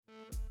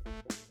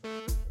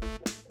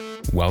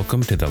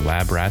Welcome to the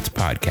Lab Rats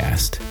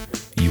podcast.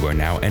 You are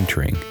now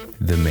entering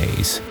the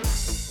maze.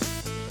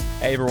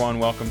 Hey everyone,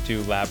 welcome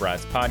to Lab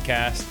Rats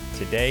podcast.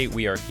 Today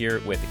we are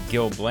here with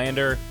Gil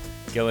Blander.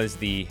 Gil is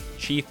the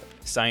Chief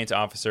Science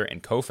Officer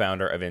and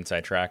co-founder of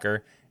InsideTracker.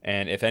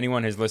 And if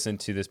anyone has listened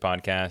to this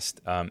podcast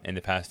in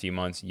the past few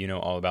months, you know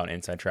all about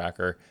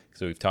InsideTracker.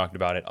 So we've talked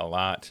about it a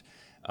lot.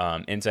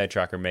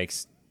 InsideTracker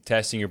makes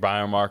testing your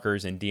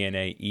biomarkers and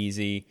DNA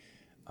easy.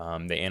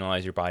 They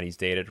analyze your body's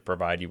data to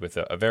provide you with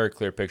a very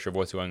clear picture of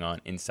what's going on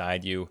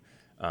inside you,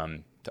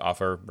 to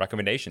offer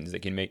recommendations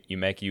that can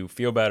make you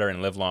feel better and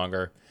live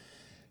longer.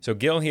 So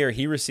Gil here,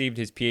 he received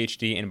his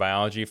PhD in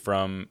biology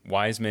from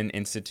Weizmann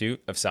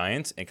Institute of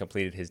Science and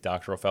completed his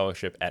doctoral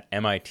fellowship at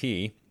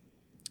MIT.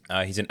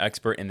 He's an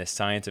expert in the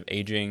science of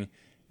aging,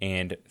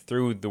 and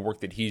through the work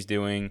that he's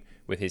doing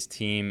with his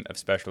team of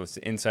specialists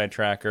at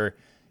InsideTracker,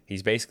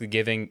 he's basically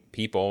giving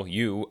people,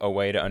 you, a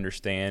way to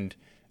understand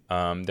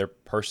their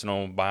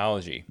personal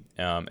biology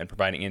and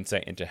providing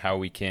insight into how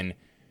we can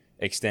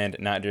extend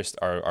not just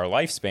our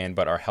lifespan,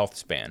 but our health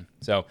span.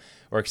 So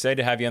we're excited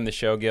to have you on the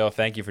show, Gil.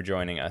 Thank you for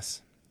joining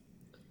us.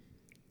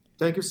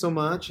 Thank you so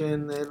much,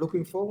 and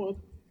looking forward.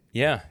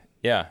 Yeah.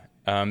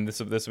 This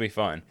will be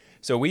fun.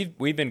 So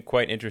we've been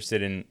quite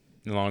interested in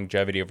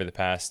longevity over the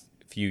past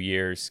few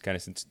years, kind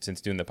of since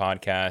doing the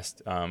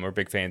podcast. We're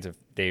big fans of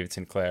David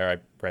Sinclair. I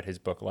read his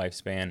book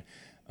Lifespan,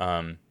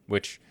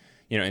 which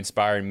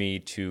inspired me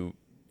to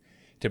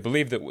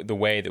believe that the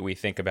way that we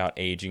think about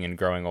aging and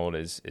growing old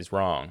is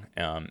wrong.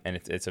 And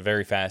it's a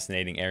very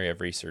fascinating area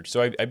of research.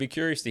 So I'd be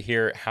curious to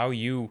hear how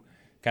you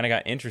kind of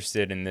got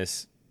interested in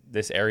this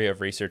area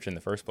of research in the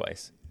first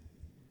place.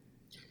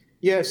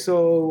 Yeah,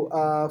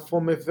 so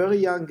from a very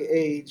young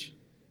age,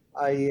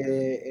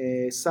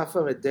 I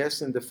suffered a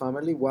death in the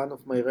family. One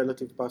of my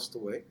relatives passed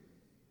away.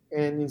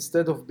 And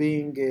instead of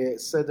being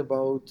sad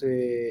about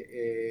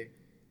her,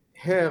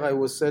 I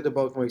was sad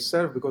about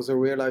myself because I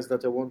realized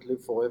that I won't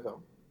live forever.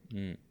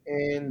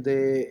 And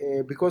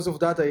because of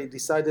that, I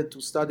decided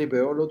to study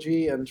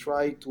biology and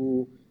try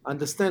to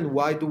understand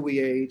why do we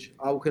age,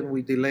 how can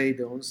we delay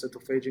the onset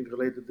of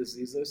aging-related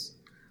diseases,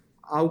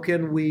 how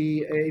can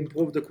we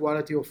improve the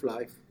quality of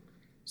life.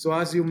 So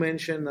as you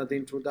mentioned at the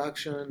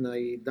introduction,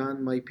 I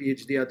done my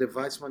PhD at the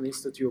Weizmann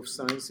Institute of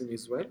Science in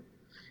Israel.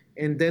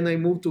 And then I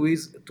moved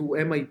to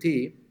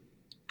MIT,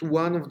 to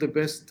one of the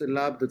best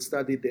labs that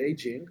studied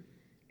aging.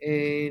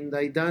 And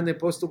I done a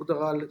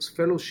postdoctoral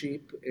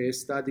fellowship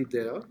study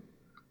there.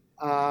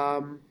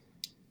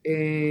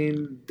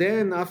 And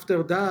then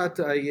after that,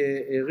 I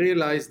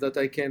realized that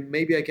I can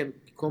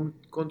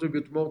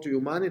contribute more to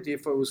humanity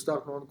if I will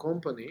start my own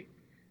company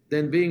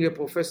than being a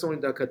professor in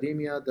the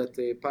academia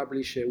that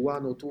publish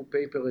one or two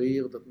papers a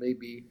year that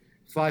maybe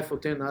 5 or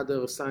 10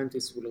 other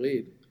scientists will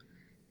read.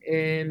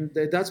 And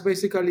that's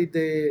basically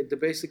the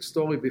basic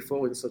story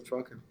before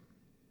InsideTracker.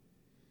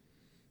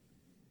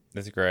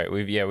 That's great.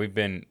 We've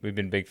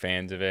been big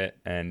fans of it,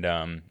 and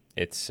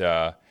it's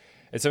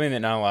something that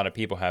not a lot of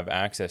people have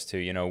access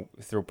to.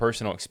 Through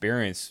personal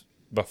experience,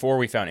 before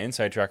we found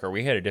InsideTracker,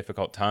 we had a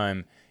difficult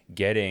time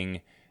getting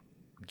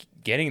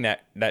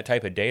that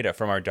type of data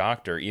from our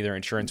doctor. Either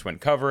insurance wouldn't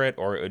cover it,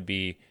 or it would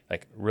be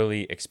like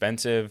really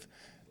expensive.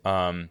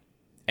 And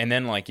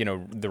then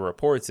the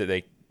reports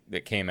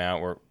that came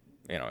out were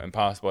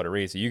impossible to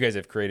read. So you guys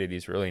have created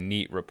these really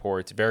neat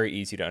reports, very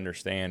easy to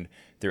understand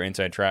through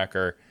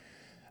InsideTracker.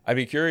 I'd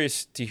be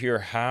curious to hear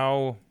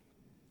how,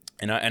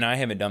 and I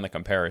haven't done the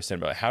comparison,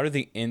 but how do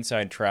the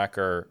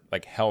InsideTracker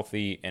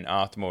healthy and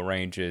optimal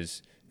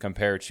ranges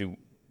compare to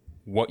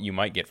what you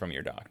might get from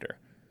your doctor?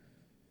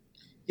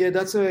 Yeah,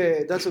 that's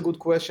a good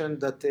question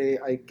that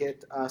I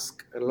get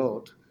asked a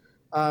lot.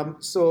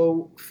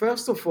 So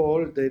first of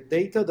all, the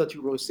data that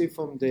you receive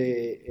from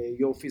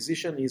your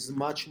physician is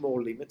much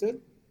more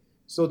limited.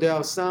 So there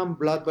are some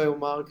blood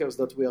biomarkers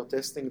that we are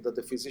testing that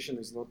the physician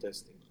is not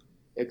testing.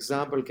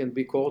 Example can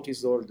be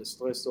cortisol, the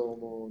stress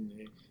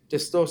hormone.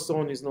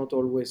 Testosterone is not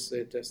always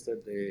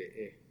tested,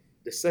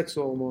 the sex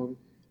hormone.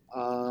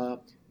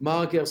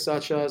 Markers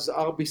such as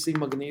RBC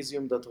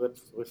magnesium that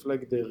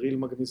reflect the real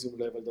magnesium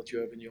level that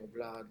you have in your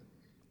blood.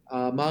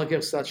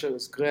 Markers such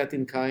as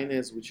creatine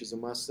kinase, which is a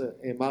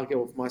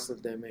marker of muscle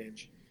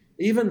damage.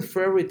 Even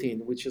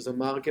ferritin, which is a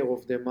marker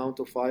of the amount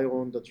of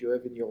iron that you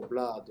have in your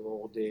blood,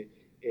 or the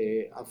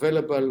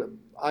available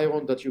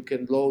iron that you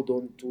can load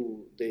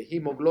onto the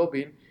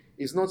hemoglobin,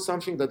 is not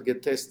something that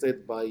gets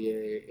tested by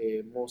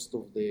most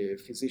of the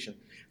physicians.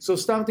 So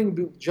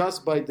starting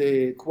just by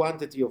the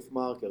quantity of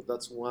markers,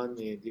 that's one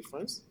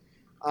difference.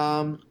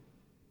 The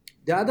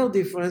other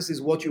difference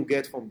is what you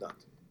get from that.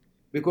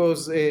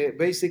 Because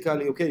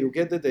basically, you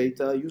get the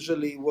data.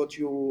 Usually what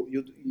you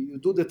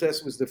do the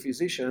test with the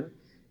physician,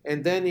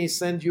 and then he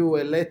sends you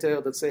a letter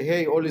that say,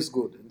 hey, all is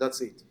good, and that's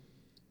it.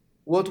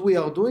 What we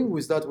are doing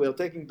with that, we are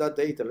taking that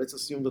data. Let's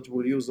assume that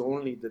we'll use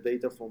only the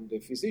data from the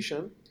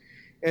physician.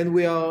 And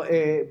we are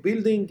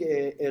building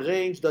a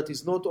range that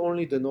is not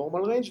only the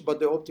normal range,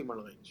 but the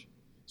optimal range.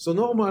 So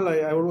normal,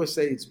 I always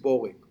say it's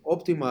boring.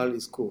 Optimal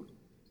is cool.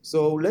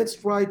 So let's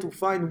try to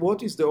find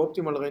what is the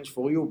optimal range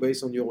for you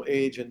based on your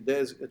age and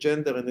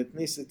gender and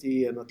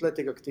ethnicity and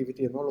athletic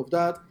activity and all of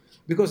that,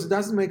 because it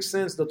doesn't make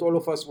sense that all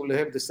of us will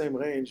have the same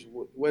range,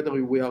 whether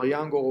we are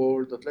young or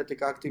old,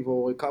 athletic active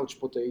or a couch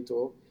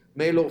potato,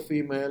 male or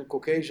female,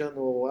 Caucasian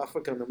or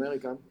African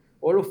American.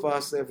 All of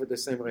us have the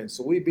same range.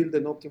 So we build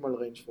an optimal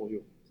range for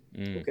you.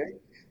 Okay?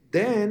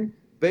 Then,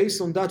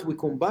 based on that, we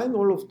combine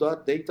all of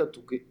that data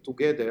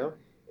together,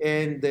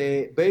 and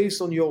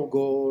based on your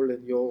goal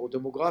and your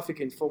demographic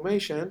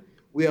information,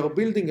 we are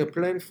building a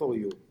plan for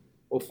you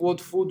of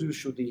what food you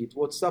should eat,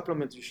 what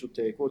supplements you should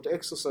take, what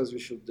exercise you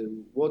should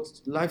do, what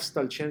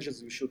lifestyle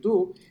changes you should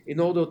do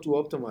in order to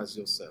optimize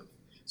yourself.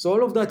 So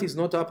all of that is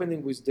not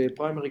happening with the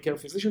primary care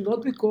physician,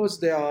 not because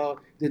they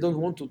don't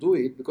want to do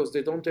it, because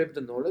they don't have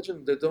the knowledge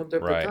and they don't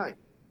have the time.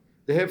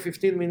 They have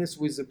 15 minutes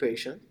with the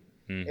patient,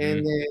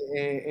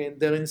 and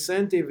their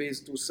incentive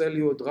is to sell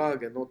you a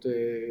drug and not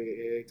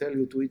tell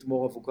you to eat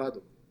more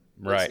avocado.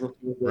 Right.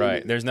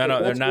 There's not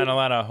a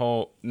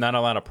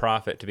lot of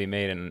profit to be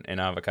made in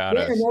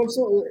avocados. Yeah,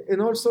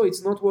 and also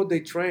it's not what they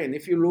train.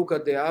 If you look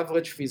at the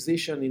average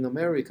physician in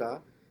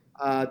America,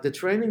 the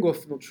training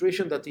of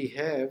nutrition that he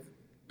have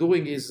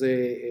during his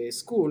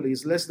school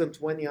is less than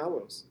 20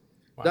 hours.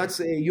 Wow. That's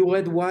you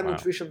read one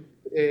nutrition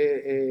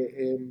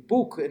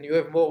book and you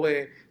have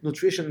more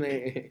nutrition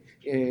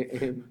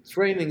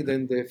training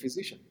than the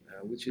physician,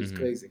 which is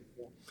crazy.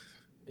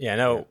 Yeah,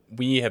 no,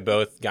 we have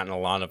both gotten a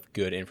lot of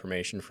good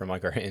information from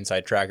like our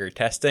InsideTracker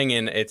testing,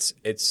 and it's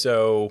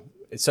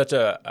such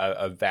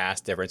a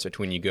vast difference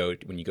between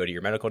when you go to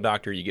your medical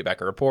doctor, you get back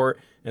a report,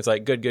 and it's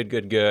like good.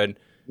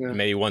 Yeah. And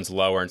maybe one's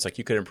lower, and it's like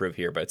you could improve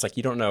here, but it's like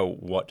you don't know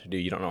what to do,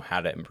 you don't know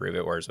how to improve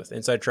it. Whereas with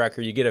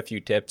InsideTracker, you get a few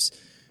tips,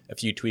 a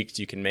few tweaks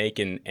you can make,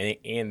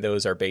 and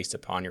those are based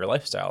upon your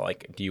lifestyle.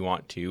 Like, do you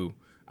want to?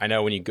 I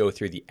know when you go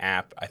through the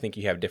app, I think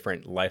you have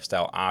different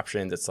lifestyle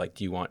options. It's like,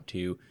 do you want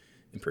to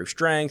improve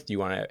strength? Do you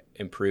want to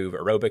improve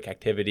aerobic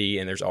activity?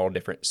 And there's all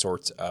different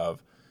sorts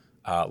of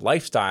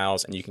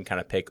lifestyles, and you can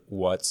kind of pick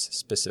what's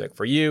specific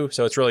for you.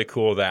 So it's really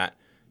cool that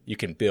you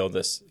can build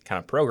this kind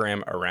of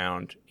program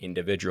around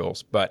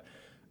individuals. But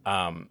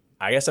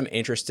I guess I'm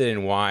interested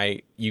in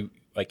why you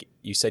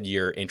said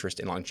your interest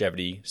in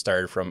longevity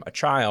started from a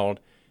child,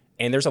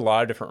 and there's a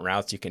lot of different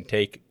routes you can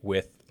take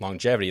with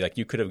longevity. Like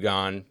you could have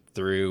gone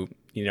through,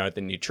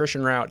 the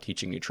nutrition route,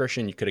 teaching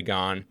nutrition. You could have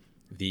gone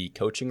the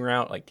coaching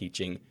route, like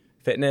teaching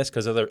fitness,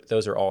 because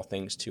those are all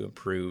things to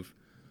improve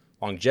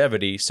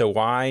longevity. So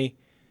why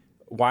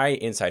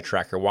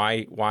InsideTracker?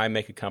 Why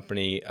make a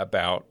company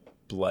about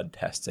blood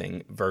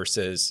testing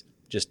versus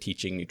just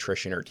teaching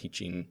nutrition or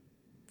teaching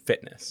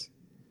fitness?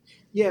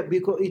 Yeah,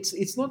 because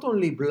it's not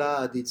only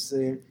blood. It's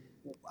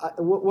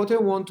what I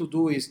want to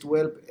do is to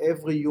help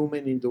every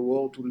human in the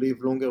world to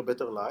live longer,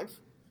 better life.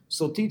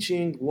 So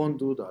teaching won't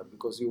do that,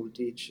 because you will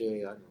teach,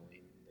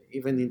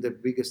 even in the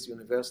biggest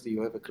university,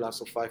 you have a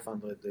class of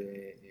 500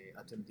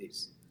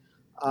 attendees.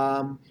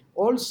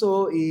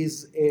 Also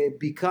is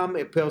become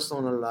a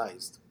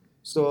personalized.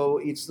 So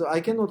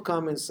I cannot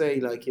come and say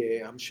like,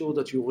 I'm sure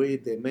that you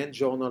read the men's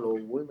journal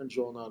or women's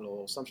journal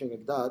or something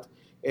like that,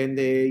 and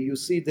you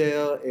see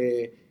there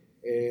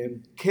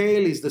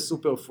kale is the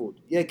superfood.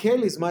 Yeah,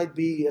 kale might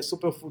be a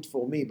superfood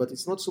for me, but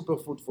it's not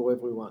superfood for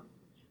everyone.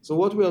 So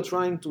what we are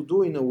trying to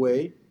do in a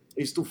way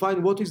is to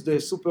find what is the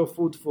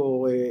superfood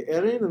for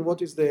Erin and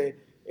what is the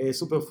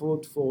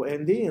superfood for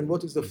Andy and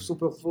what is the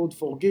superfood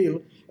for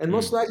Gil, and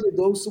most likely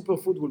those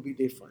superfood will be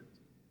different.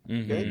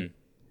 Okay.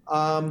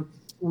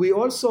 We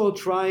also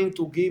trying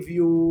to give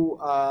you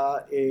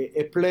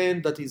a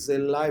plan that is a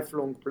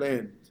lifelong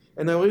plan,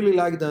 and I really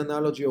like the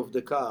analogy of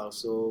the car.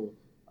 So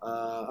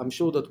I'm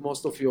sure that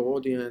most of your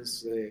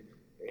audience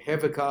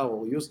have a car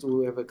or used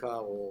to have a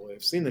car or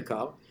have seen a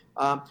car.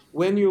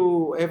 When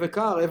you have a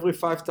car, every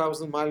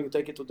 5,000 miles you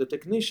take it to the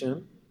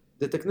technician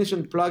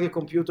plug a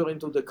computer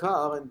into the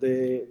car, and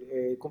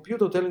the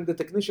computer telling the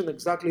technician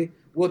exactly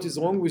what is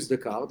wrong with the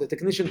car. The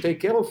technician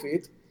take care of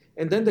it,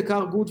 and then the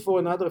car good for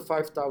another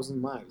 5,000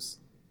 miles.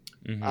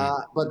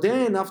 But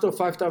then after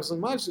 5,000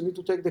 miles, you need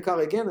to take the car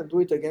again and do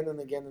it again and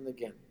again and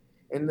again.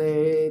 And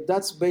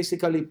that's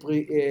basically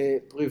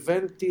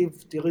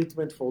preventive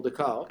treatment for the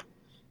car.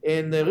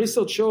 And the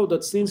research showed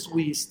that since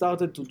we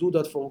started to do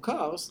that for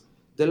cars,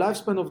 the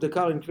lifespan of the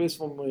car increased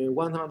from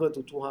 100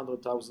 to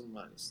 200,000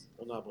 miles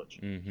on average.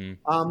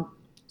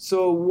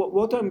 So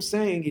what I'm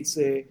saying,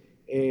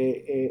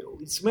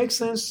 it makes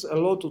sense a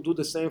lot to do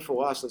the same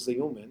for us as a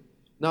human.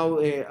 Now,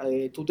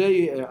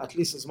 today, at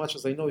least as much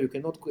as I know, you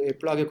cannot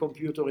plug a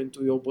computer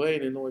into your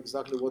brain and know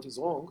exactly what is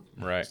wrong.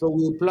 Right. So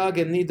we plug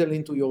a needle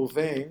into your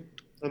vein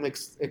and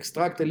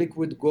extract a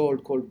liquid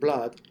gold called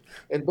blood.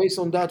 And based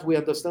on that, we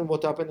understand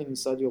what's happening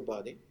inside your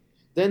body.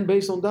 Then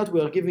based on that,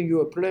 we are giving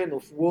you a plan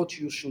of what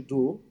you should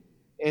do.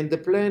 And the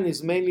plan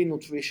is mainly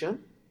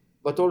nutrition,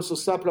 but also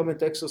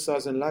supplement,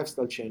 exercise, and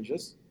lifestyle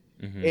changes.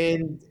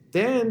 And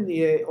then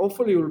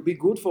hopefully it will be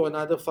good for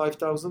another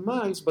 5,000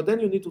 miles, but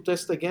then you need to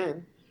test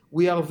again.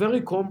 We are a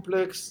very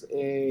complex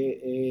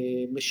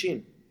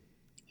machine.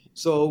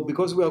 So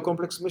because we are a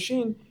complex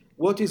machine,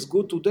 what is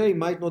good today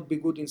might not be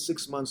good in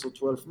 6 months or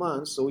 12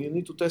 months. So you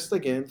need to test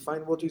again,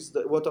 find what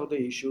are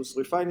the issues,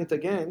 refine it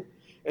again.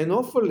 And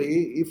hopefully,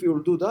 if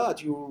you'll do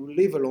that, you will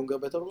live a longer,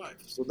 better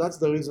life. So that's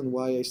the reason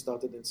why I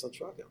started Instant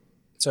Tracker.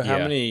 So how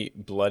many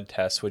blood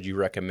tests would you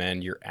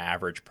recommend your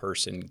average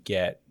person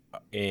get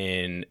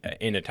in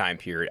a time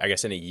period? I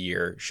guess in a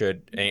year.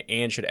 Should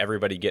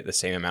everybody get the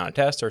same amount of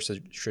tests, or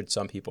should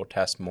some people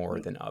test more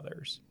than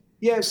others?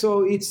 Yeah,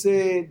 so it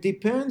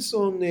depends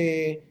on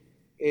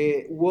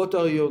what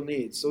are your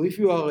needs. So if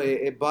you are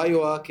a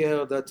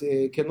biohacker that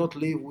cannot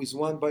live with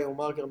one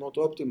biomarker not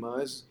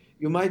optimized,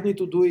 you might need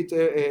to do it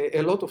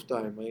a lot of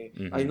time.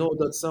 I know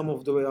that some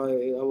of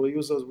our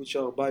users, which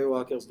are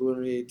biohackers,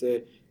 doing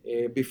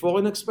it before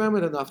an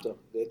experiment and after.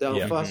 They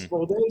are fast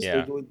 4 days,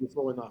 they do it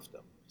before and after.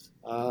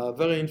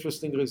 Very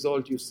interesting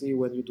result you see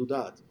when you do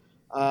that.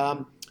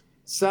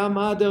 Some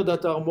other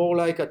that are more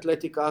like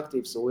athletic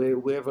active. So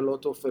we have a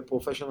lot of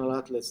professional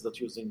athletes that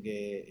using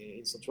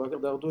Instant Tracker.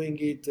 They are doing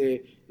it,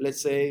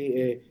 let's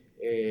say,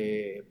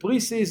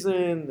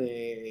 pre-season,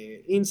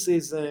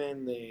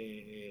 in-season,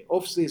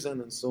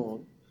 off-season, and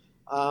so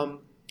on.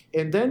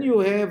 And then you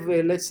have,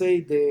 let's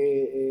say,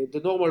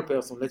 the normal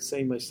person. Let's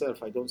say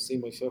myself. I don't see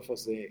myself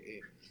as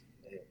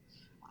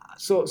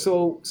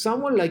So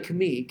someone like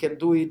me can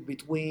do it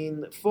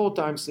between 4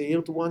 times a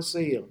year to once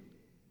a year.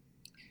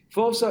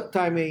 4th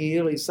time a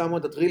year is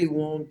someone that really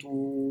want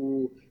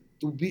to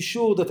be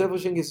sure that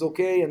everything is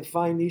okay and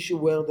find issue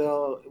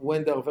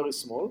when they are very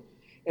small.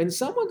 And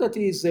someone that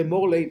is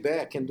more laid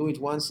back can do it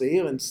once a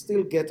year and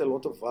still get a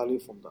lot of value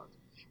from that.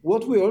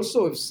 What we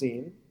also have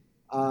seen,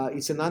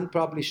 it's an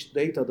unpublished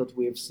data that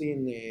we have seen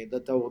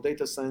that our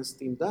data science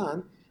team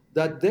done,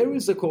 that there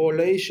is a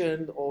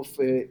correlation of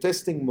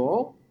testing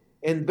more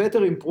and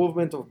better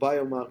improvement of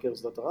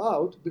biomarkers that are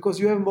out because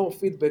you have more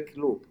feedback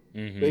loop.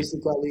 Mm-hmm.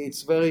 Basically,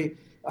 it's very...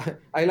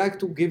 I like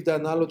to give the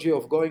analogy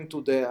of going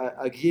to the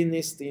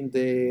hygienist in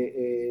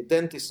the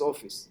dentist's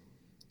office.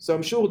 So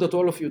I'm sure that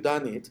all of you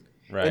done it.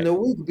 Right. And a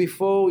week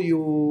before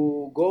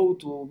you go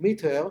to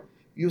meet her,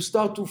 you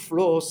start to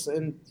floss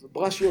and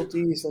brush your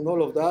teeth and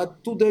all of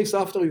that. 2 days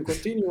after you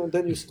continue and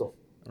then you stop.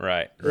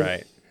 Right.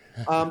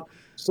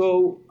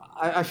 So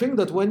I think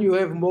that when you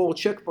have more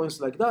checkpoints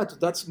like that,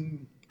 that's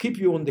keep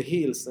you on the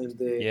heels and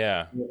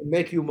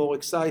make you more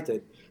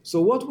excited. So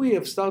what we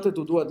have started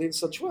to do at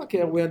Instant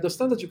Tracker, we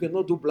understand that you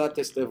cannot do blood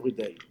tests every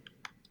day.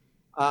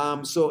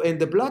 And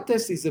the blood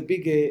test is a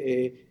big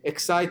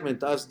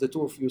excitement, as the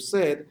two of you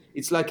said.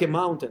 It's like a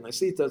mountain. I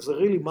see it as a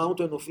really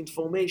mountain of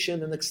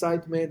information and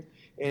excitement.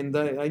 And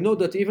I know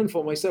that even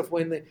for myself,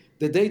 when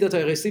the day that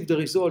I receive the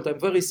result, I'm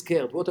very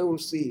scared what I will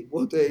see.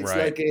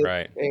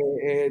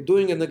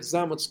 Doing an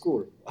exam at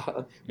school.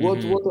 Have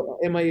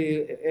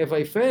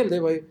I failed?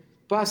 Have I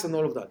passed and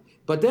all of that?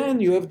 But then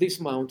you have this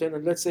mountain,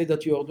 and let's say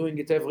that you are doing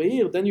it every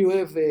year. Then you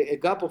have a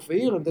gap of a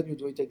year, and then you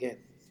do it again.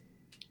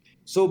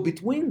 So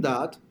between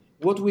that,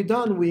 what we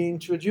done, we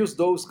introduced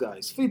those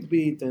guys,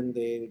 Fitbit and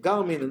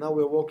Garmin, and now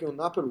we're working on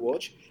Apple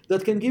Watch,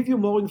 that can give you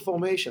more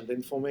information. The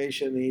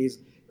information is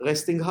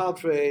resting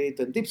heart rate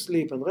and deep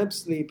sleep and REM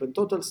sleep and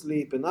total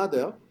sleep and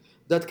other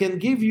that can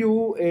give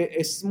you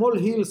a small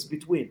hills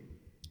between.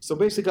 So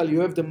basically you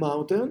have the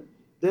mountain,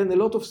 then a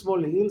lot of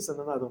small hills and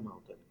another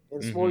mountain,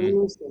 and small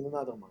hills and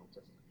another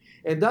mountain.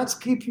 And that's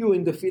keep you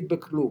in the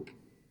feedback loop.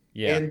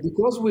 Yeah. And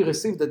because we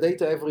receive the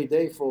data every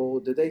day for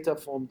the data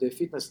from the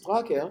fitness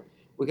tracker,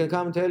 we can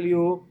come and tell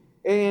you,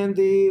 hey,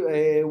 Andy,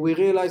 we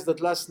realized that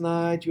last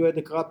night you had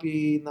a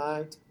crappy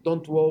night.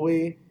 Don't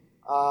worry.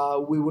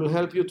 We will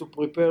help you to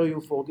prepare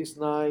you for this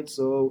night.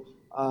 So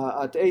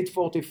at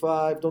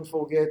 8:45, don't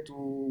forget to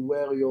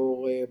wear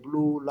your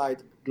blue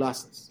light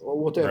glasses or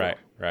whatever.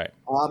 Right.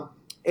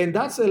 And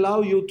that's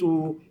allow you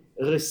to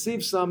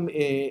receive some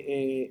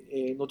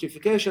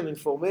notification,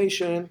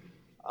 information,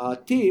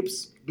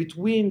 tips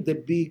between the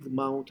big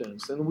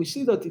mountains. And we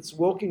see that it's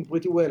working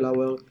pretty well.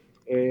 Our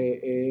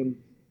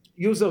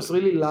users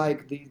really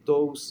like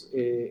those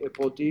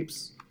pro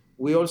tips.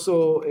 We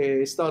also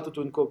started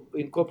to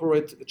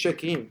incorporate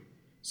check-in.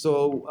 So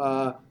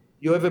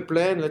you have a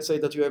plan. Let's say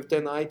that you have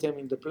 10 items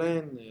in the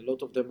plan. A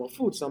lot of them are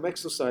food, some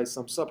exercise,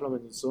 some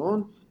supplement, and so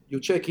on. You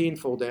check in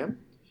for them.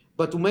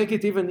 But to make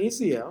it even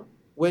easier,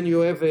 when you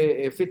have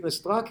a fitness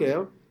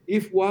tracker,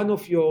 if one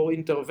of your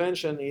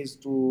intervention is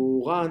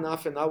to run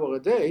half an hour a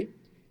day,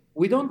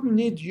 we don't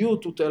need you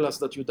to tell us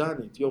that you've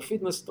done it. Your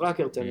fitness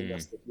tracker telling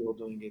us that you're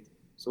doing it.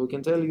 So we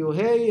can tell you,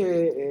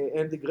 hey,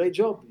 Andy, great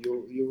job.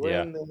 You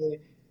ran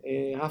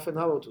half an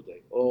hour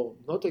today. Or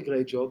not a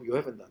great job, you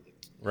haven't done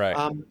it. Right.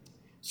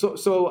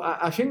 So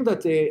I think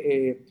that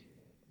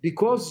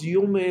because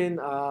humans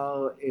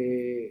are,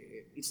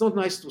 it's not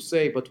nice to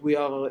say, but we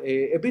are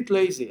a bit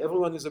lazy.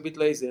 Everyone is a bit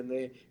lazy.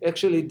 And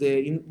actually,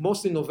 the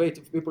most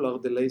innovative people are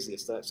the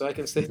laziest. So I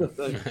can say that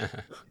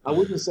I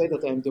wouldn't say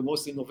that I'm the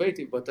most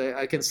innovative, but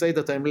I can say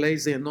that I'm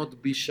lazy and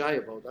not be shy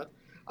about that.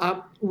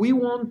 We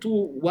want to,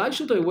 why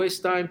should I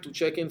waste time to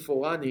check in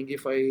for running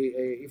if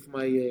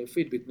my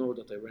Fitbit know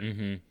that I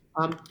ran?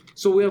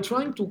 So we are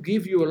trying to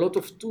give you a lot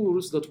of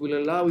tools that will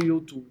allow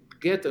you to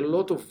get a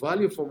lot of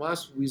value from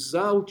us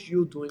without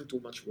you doing too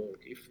much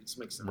work, if it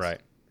makes sense.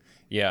 Right.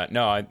 Yeah,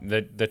 no,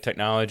 the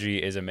technology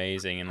is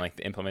amazing, and like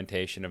the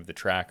implementation of the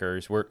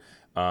trackers.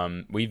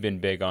 We've been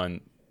big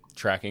on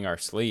tracking our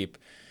sleep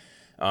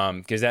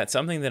because that's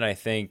something that I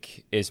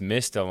think is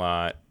missed a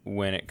lot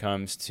when it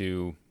comes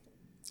to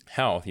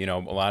health. You know,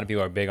 a lot of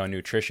people are big on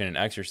nutrition and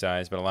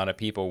exercise, but a lot of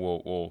people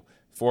will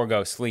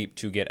forego sleep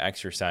to get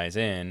exercise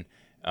in.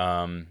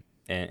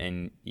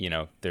 And you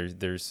know,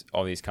 there's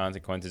all these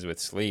consequences with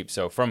sleep.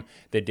 So from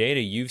the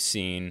data you've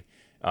seen,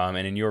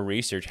 and in your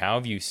research, how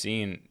have you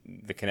seen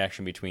the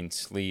connection between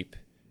sleep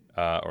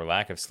or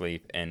lack of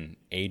sleep and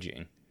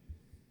aging?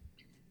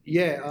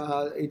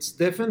 Yeah, it's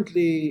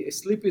definitely,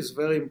 sleep is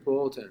very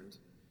important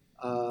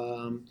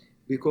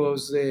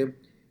because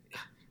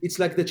it's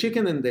like the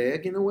chicken and the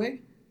egg in a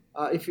way,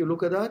 if you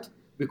look at that,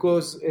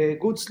 because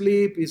good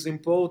sleep is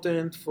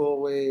important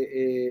for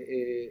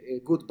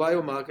good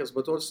biomarkers,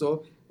 but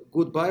also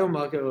good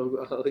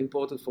biomarkers are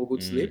important for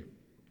good sleep.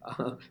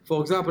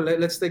 For example,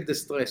 let's take the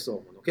stress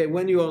hormone. Okay,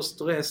 when you are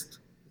stressed,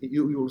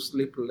 your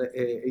sleep,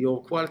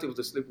 your quality of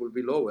the sleep will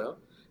be lower.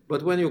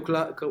 But when your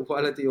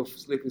quality of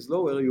sleep is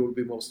lower, you will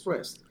be more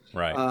stressed.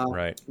 Right,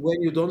 right. When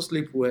you don't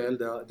sleep well,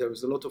 there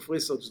is a lot of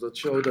research that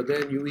show that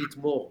then you eat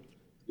more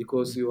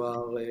because you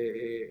are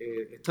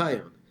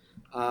tired.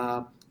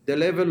 The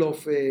level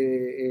of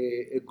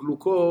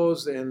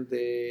glucose and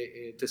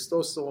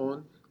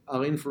testosterone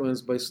are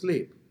influenced by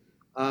sleep.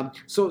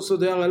 So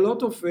there are a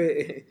lot of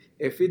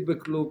a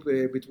feedback loop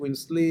between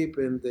sleep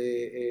and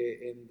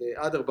the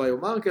other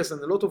biomarkers,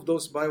 and a lot of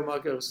those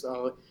biomarkers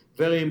are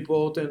very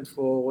important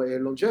for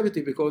longevity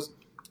because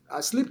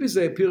sleep is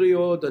a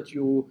period that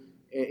you,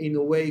 in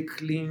a way,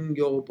 clean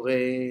your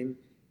brain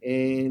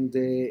and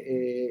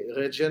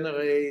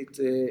regenerate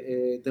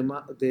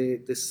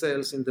the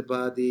cells in the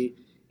body,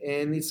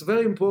 and it's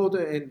very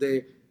important. And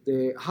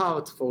the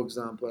heart, for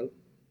example,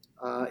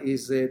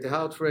 the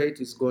heart rate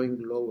is going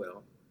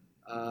lower.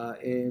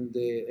 And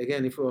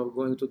again, if we are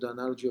going to the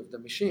analogy of the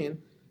machine,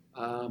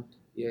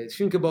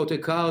 think about a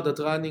car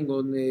that's running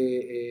on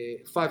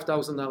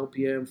 5,000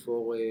 RPM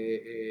for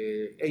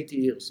 80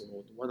 years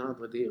or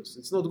 100 years.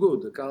 It's not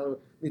good. The car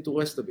needs to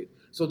rest a bit.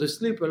 So the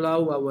sleep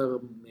allow our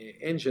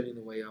engine, in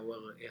a way,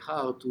 our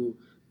heart to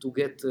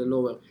get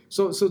lower.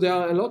 So there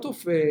are a lot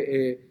of,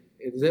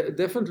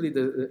 definitely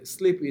the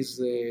sleep is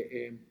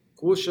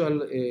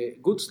crucial.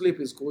 Good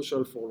sleep is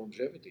crucial for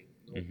longevity,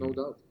 no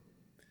doubt.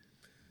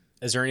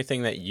 Is there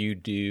anything that you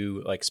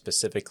do like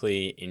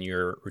specifically in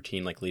your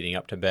routine, like leading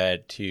up to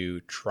bed to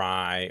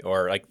try,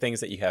 or like things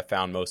that you have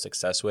found most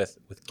success with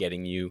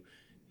getting you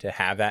to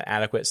have that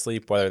adequate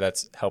sleep, whether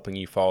that's helping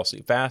you fall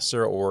asleep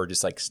faster or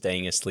just like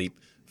staying asleep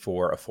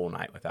for a full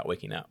night without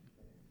waking up?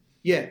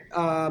 Yeah,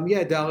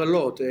 there are a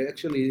lot.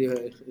 Actually,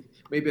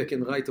 maybe I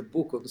can write a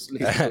book on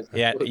sleep.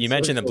 Yeah, you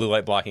mentioned the blue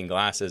light blocking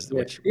glasses,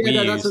 which we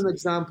that's use. an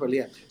example.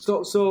 Yeah.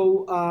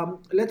 So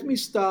let me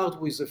start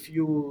with a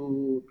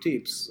few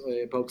tips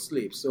about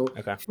sleep. So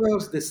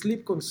First, the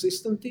sleep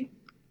consistency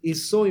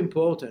is so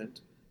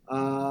important.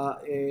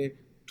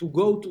 To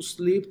go to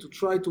sleep, to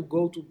try to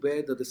go to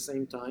bed at the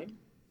same time.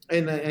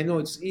 And I know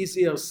it's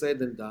easier said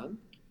than done,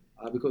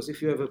 because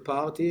if you have a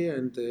party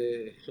and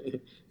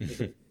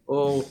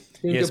or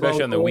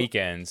especially on the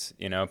weekends,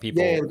 you know,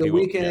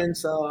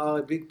 weekends are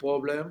a big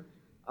problem.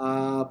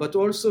 But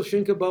also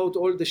think about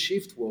all the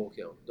shift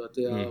workers that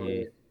they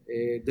are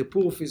the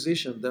poor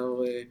physician.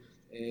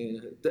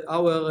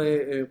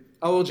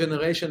 Our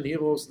generation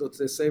heroes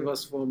that save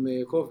us from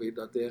COVID.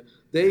 That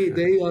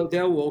they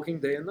are working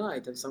day and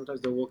night, and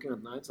sometimes they're working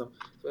at night.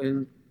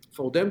 And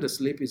for them, the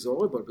sleep is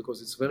horrible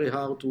because it's very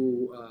hard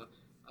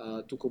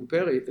to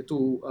compare it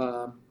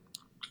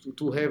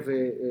to have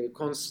a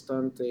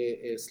constant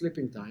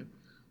sleeping time.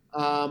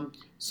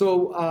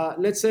 So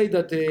let's say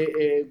that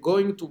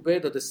going to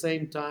bed at the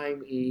same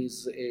time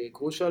is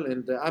crucial,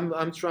 and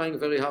I'm trying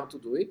very hard to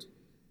do it.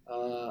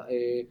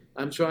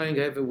 I'm trying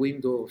to have a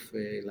window of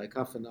like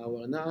half an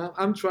hour. Now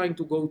I'm trying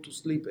to go to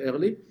sleep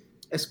early,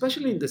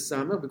 especially in the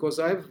summer, because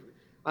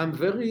I'm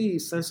very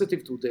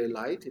sensitive to the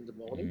light in the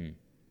morning.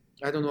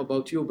 I don't know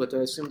about you, but I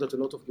assume that a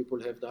lot of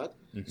people have that.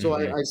 So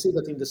I see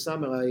that in the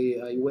summer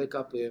I wake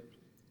up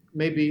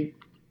maybe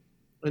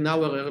an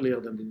hour earlier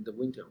than in the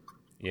winter.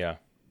 Yeah.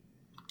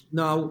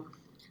 Now,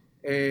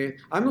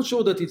 I'm not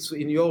sure that it's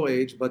in your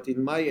age, but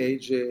in my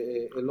age,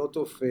 a lot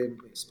of,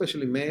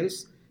 especially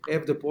males,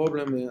 have the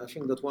problem. I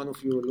think that one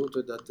of you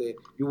alluded that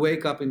you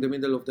wake up in the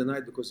middle of the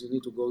night because you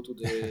need to go to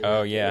the.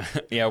 Oh yeah,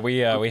 yeah. We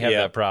have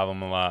that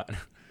problem a lot.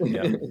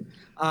 Yeah.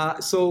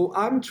 So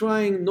I'm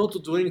trying not to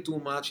drink too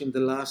much in the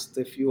last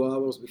few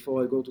hours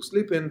before I go to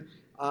sleep, and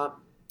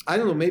I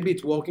don't know. Maybe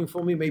it's working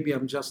for me. Maybe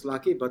I'm just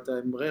lucky, but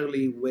I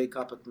rarely wake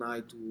up at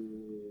night to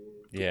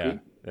yeah,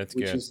 that's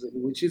good.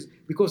 Which is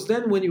because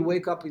then when you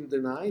wake up in the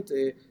night,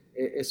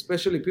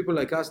 especially people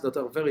like us that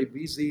are very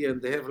busy and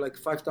they have like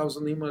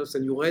 5,000 emails,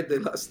 and you read the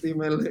last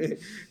email, in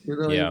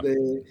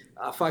the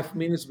 5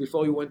 minutes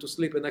before you went to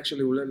sleep. And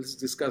actually, let's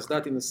discuss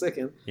that in a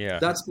second. Yeah,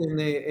 that's when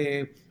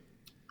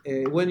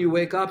when you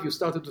wake up, you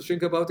started to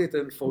think about it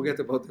and forget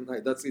about the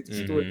night. That's it.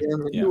 It's 2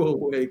 a.m. and you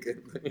awake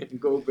and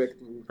go back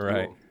to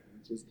right. work,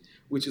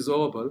 which is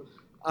horrible.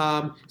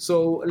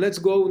 So let's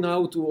go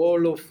now to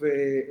all of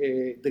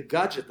the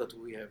gadget that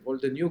we have, all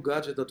the new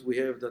gadget that we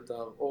have that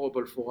are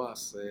horrible for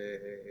us,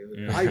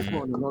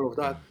 iPhone and all of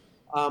that.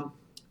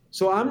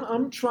 So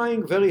I'm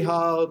trying very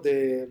hard,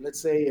 let's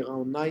say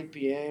around 9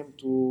 p.m.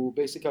 to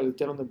basically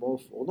turn them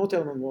off, or not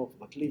turn them off,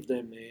 but leave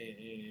them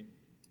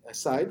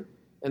aside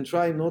and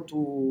try not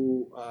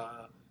to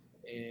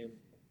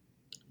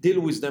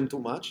deal with them too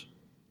much.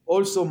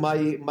 Also,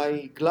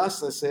 my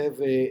glasses have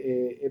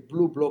a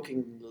blue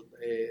blocking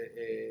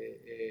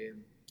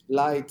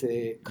light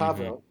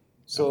cover.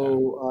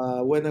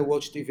 So when I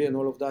watch TV and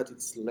all of that,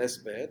 it's less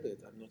bad.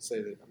 I'm not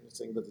saying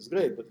that it's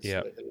great, but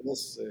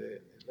it's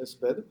less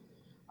bad.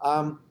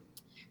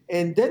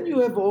 And then you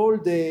have all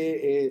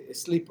the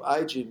sleep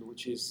hygiene,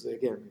 which is,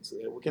 again,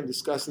 we can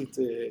discuss it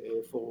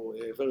for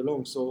very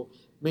long. So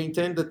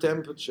maintain the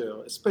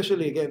temperature,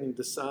 especially, again, in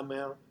the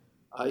summer.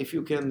 If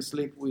you can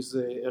sleep with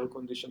air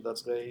condition,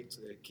 that's great.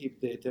 Keep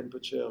the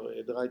temperature,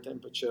 the right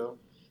temperature.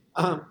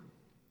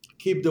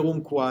 Keep the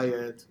room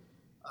quiet.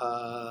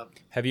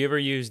 Have you ever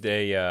used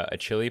a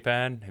chili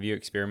pad? Have you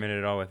experimented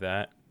at all with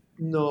that?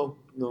 No.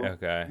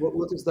 Okay.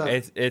 What is that?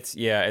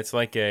 It's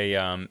like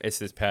it's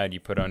this pad you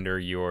put under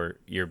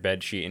your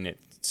bed sheet, and it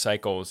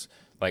cycles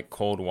like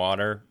cold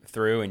water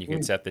through, and you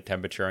can set the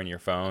temperature on your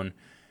phone.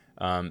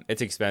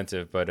 It's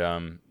expensive, but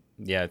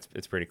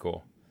it's pretty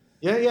cool.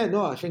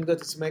 No, I think that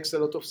it makes a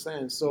lot of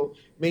sense. So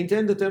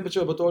maintain the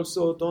temperature, but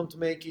also don't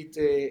make it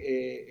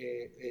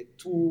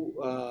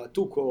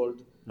too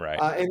cold. Right.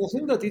 And I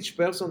think that each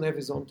person has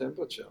his own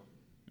temperature.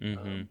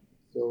 Mm-hmm.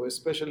 So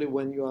especially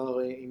when you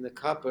are in a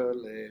couple,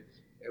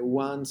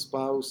 one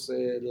spouse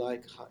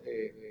like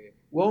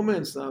warm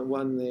and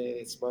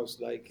one spouse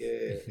like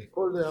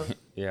colder.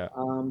 Yeah.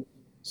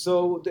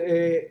 So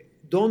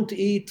don't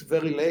eat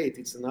very late.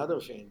 It's another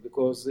thing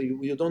because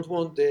you don't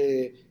want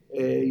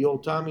your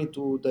tummy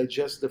to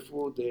digest the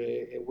food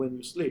when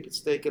you sleep.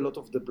 It's take a lot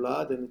of the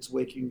blood and it's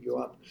waking you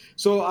up.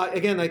 So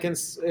again, I can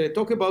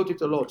talk about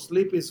it a lot.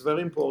 Sleep is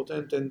very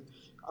important, and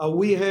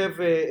we have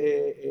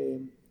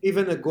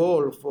even a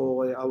goal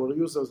for our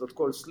users that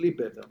called Sleep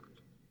Better.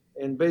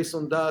 And based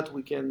on that,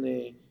 we can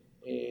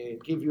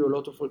give you a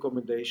lot of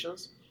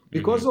recommendations.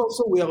 Because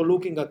also we are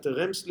looking at the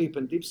REM sleep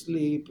and deep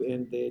sleep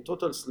and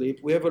total sleep,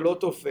 we have a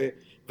lot of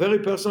very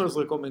personal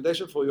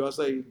recommendations for you, as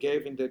I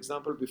gave in the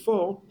example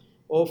before,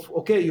 of,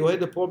 okay, you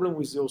had a problem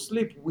with your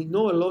sleep. We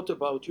know a lot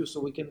about you, so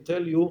we can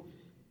tell you,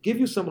 give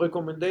you some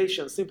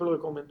recommendations, simple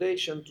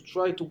recommendation to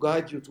try to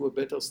guide you to a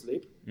better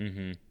sleep.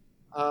 Mm-hmm.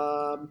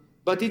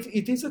 But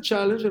it is a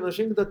challenge, and I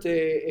think that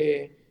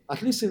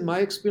at least in my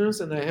experience,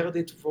 and I heard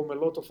it from a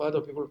lot of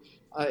other people,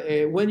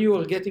 when you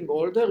are getting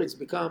older, it's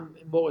become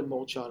more and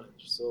more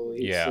challenge. So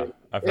it's,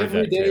 I've heard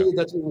every that day too.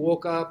 that you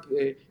woke up,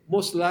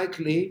 most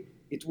likely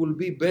it will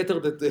be better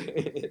than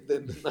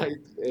the night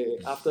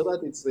after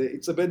that.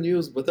 It's a bad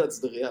news, but that's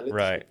the reality.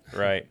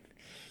 Right.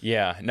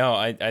 Yeah, no,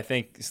 I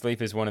think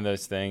sleep is one of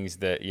those things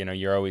that,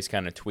 you're always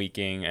kind of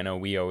tweaking. I know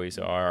we always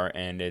are,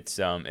 and it's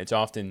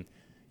often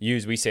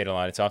used, we say it a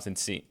lot, it's often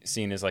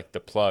seen as like the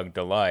plug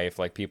to life.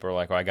 Like people are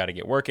like, well, I got to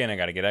get work in, I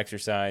got to get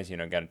exercise,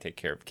 got to take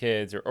care of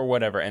kids or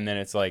whatever. And then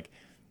it's like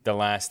the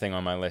last thing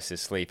on my list is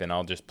sleep, and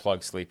I'll just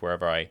plug sleep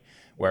wherever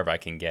I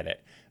can get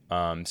it.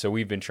 So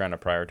we've been trying to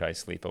prioritize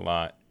sleep a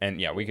lot,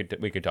 and we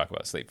could talk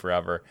about sleep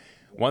forever.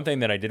 One thing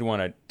that I did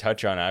want to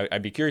touch on,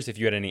 I'd be curious if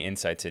you had any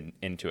insights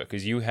into it,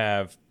 because you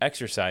have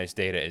exercise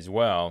data as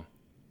well.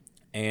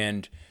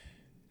 And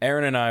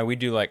Aaron and I, we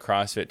do like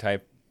CrossFit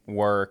type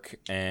work,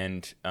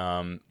 and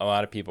a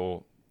lot of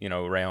people,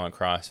 rail on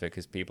CrossFit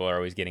because people are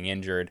always getting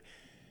injured,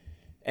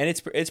 and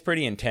it's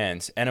pretty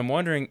intense. And I'm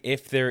wondering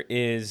if there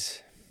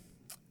is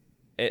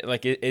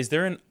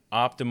there an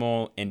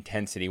optimal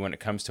intensity when it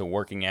comes to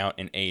working out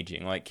and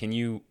aging? Like, can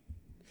you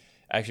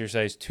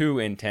exercise too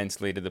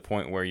intensely to the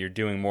point where you're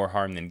doing more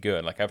harm than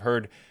good? Like I've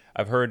heard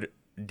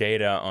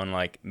data on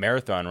like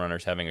marathon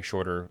runners having a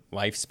shorter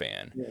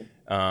lifespan.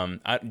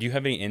 Do you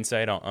have any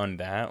insight on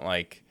that?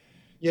 Like,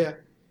 I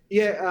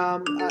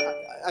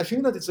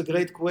think that it's a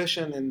great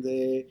question, and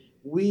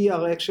we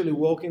are actually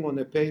working on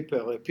a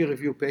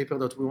peer-reviewed paper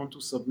that we want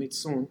to submit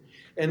soon.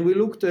 And we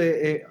looked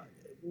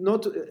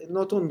not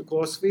on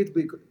CrossFit.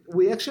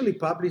 We actually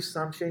published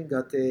something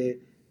at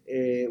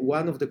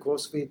one of the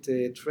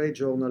CrossFit trade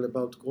journal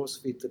about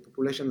CrossFit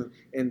population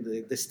and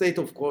the state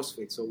of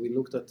CrossFit. So we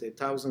looked at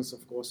thousands of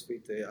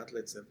CrossFit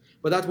athletes,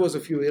 but that was a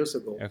few years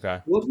ago.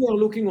 Okay. What we are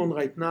looking on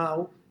right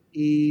now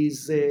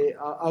is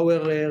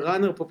our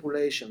runner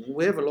population.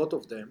 We have a lot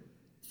of them,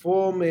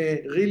 from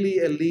really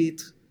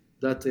elite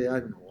that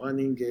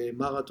running a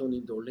marathon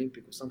in the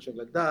Olympic or something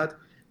like that,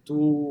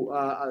 to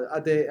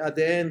at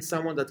the end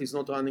someone that is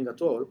not running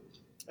at all.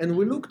 And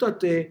we looked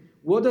at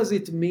what does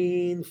it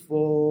mean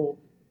for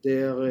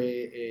their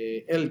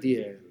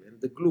LDL and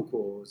the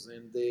glucose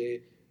and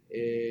the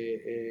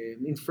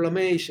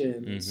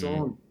inflammation and so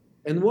on.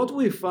 And what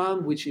we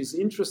found, which is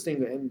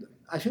interesting, and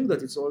I think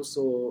that it's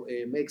also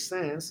makes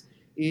sense,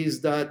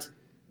 is that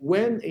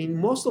when in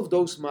most of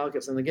those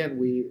markets, and again,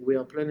 we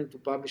are planning to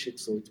publish it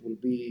so it will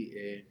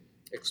be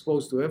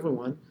exposed to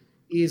everyone,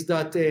 is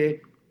that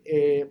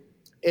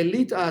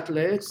elite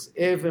athletes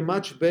have a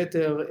much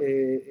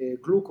better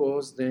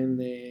glucose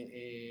than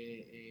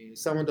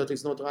someone that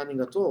is not running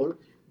at all,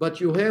 but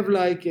you have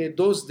like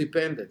dose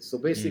dependent. So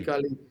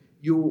basically,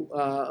 you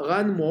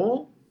run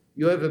more,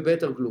 you have a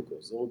better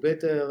glucose or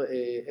better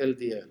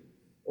LDL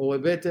or a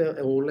better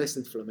or less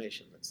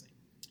inflammation, let's say.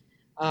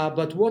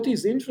 But what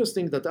is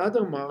interesting that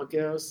other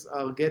markers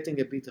are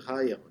getting a bit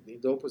higher in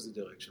the opposite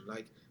direction.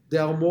 Like they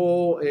are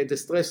more, the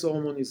stress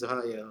hormone is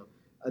higher,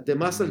 the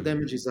muscle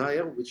damage is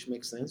higher, which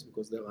makes sense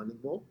because they're running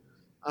more.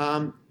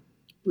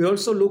 We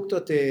also looked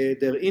at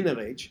their inner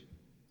age,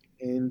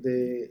 and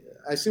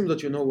I assume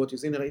that you know what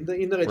is inner age. The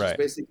inner age is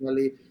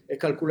basically a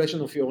calculation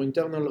of your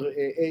internal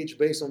age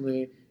based on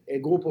a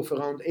group of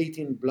around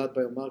 18 blood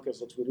biomarkers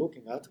that we're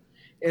looking at.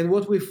 And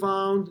what we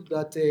found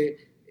that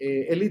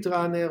elite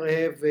runner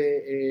have,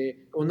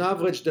 on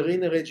average, their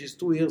inner age is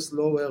 2 years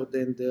lower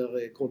than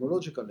their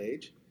chronological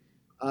age.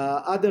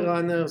 Other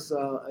runners,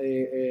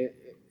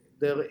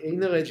 their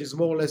inner age is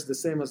more or less the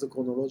same as the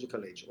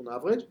chronological age on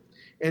average.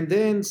 And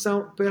then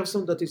some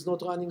person that is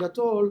not running at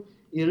all,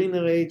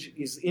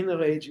 his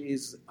inner age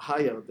is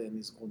higher than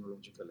his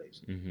chronological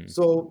age. Mm-hmm.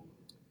 So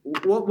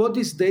what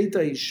this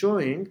data is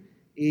showing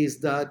is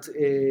that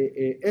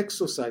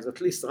exercise,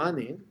 at least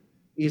running,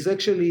 is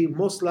actually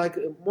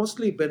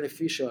mostly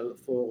beneficial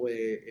for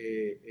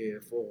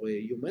a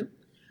human.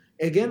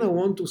 Again, I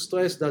want to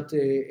stress that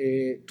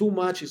too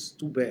much is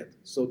too bad.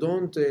 So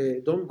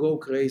don't go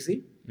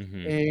crazy.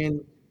 Mm-hmm.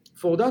 And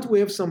for that, we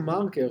have some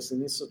markers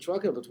in this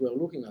tracker that we are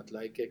looking at,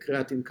 like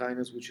creatine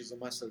kinase, which is a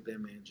muscle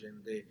damage,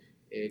 and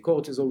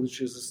cortisol,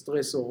 which is a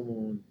stress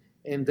hormone,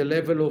 and the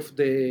level of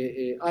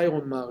the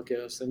iron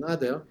markers and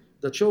other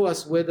that show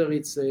us whether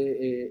it's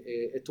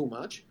too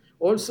much.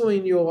 Also,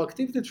 in your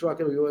activity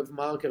tracker, you have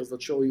markers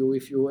that show you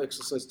if you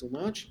exercise too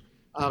much,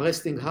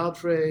 resting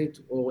heart rate,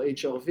 or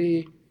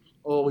HRV,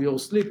 or your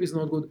sleep is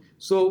not good.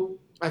 So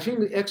I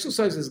think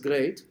exercise is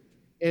great,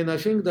 and I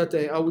think that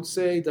I would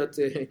say that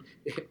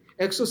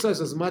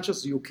exercise as much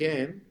as you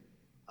can,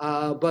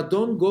 but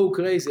don't go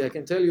crazy. I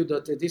can tell you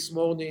that this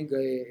morning,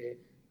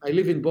 I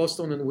live in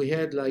Boston, and we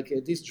had like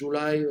this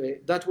July,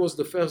 that was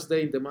the first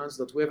day in the month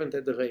that we haven't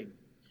had the rain.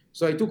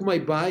 So I took my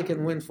bike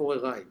and went for a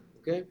ride,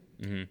 okay?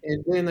 Mm-hmm.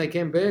 And then I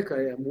came back,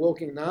 I am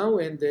walking now,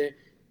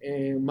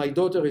 and my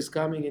daughter is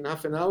coming in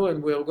half an hour,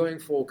 and we are going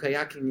for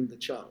kayaking in the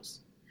Charles.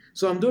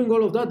 So I'm doing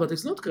all of that, but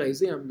it's not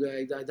crazy.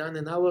 I done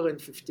an hour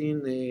and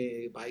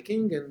 15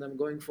 biking, and I'm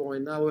going for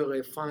an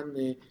hour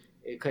fun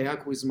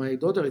kayak with my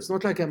daughter. It's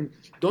not like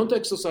don't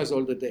exercise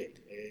all the day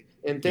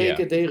and take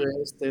a day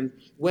rest. And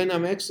when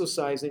I'm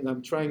exercising,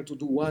 I'm trying to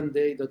do one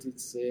day that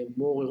it's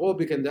more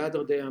aerobic, and the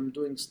other day I'm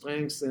doing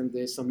strength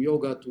and some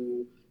yoga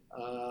to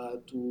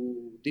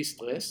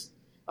de-stress.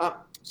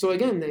 So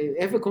again,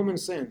 have a common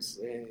sense.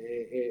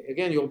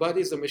 Again, your body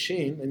is a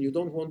machine, and you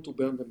don't want to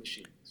burn the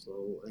machine.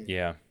 So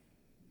Yeah,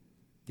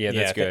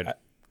 that's good.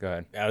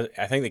 Go ahead.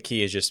 I think the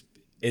key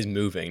is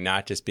moving,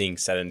 not just being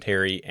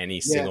sedentary any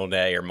single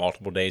day or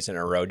multiple days in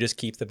a row. Just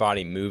keep the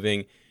body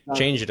moving,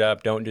 change it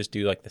up. Don't just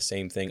do like the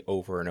same thing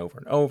over and over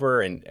and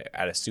over and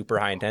at a super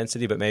high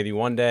intensity, but maybe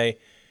one day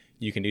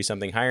you can do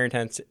something higher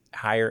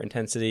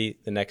intensity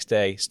the next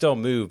day, still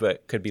move,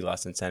 but could be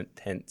less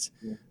intense.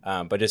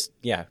 Yeah. But just,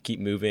 keep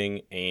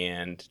moving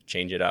and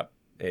change it up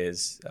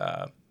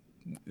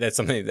that's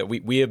something that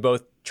we have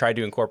both tried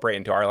to incorporate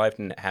into our life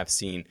and have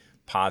seen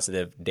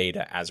positive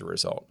data as a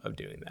result of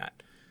doing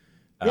that.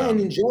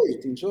 And enjoy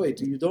it.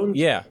 You don't.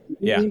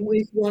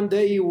 If one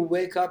day you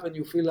wake up and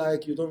you feel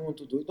like you don't want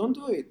to do it, don't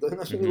do it.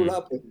 Nothing will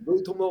happen. Do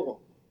it tomorrow.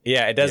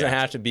 Yeah, it doesn't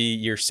have to be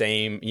your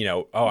same.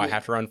 I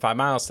have to run 5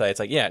 miles today. It's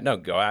like,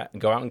 go out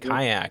and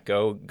kayak,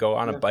 go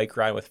on a bike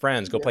ride with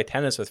friends, go play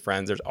tennis with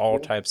friends. There's all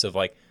types of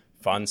like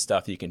fun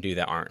stuff you can do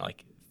that aren't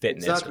like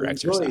fitness or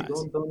exercise.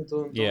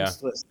 Don't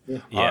stress.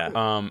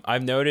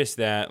 I've noticed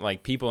that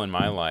like people in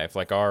my life,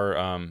 like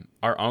our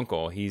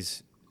uncle,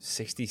 he's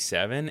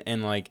 67,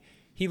 and like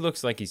he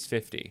looks like he's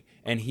 50,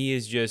 and he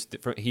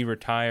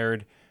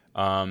retired.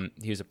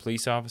 He was a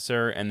police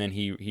officer, and then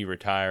he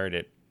retired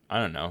at, I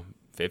don't know,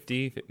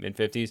 50,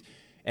 mid-50s,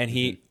 and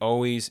he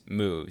always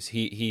moves.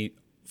 He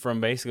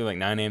from basically like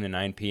 9 a.m. to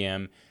 9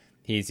 p.m.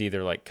 he's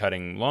either like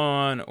cutting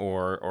lawn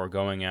or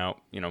going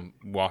out,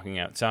 walking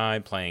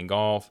outside, playing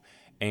golf.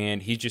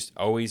 And he's just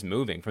always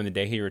moving from the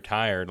day he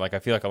retired. Like, I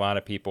feel like a lot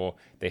of people,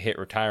 they hit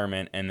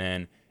retirement and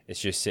then it's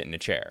just sit in a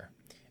chair.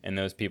 And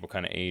those people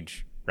kind of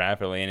age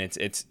rapidly. And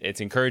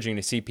it's encouraging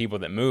to see people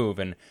that move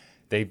and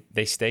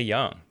they stay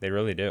young. They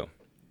really do.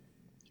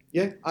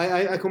 Yeah,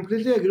 I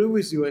completely agree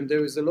with you. And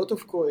there is a lot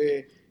of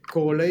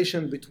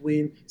correlation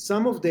between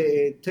some of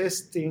the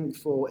testing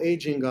for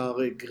aging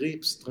are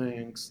grip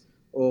strength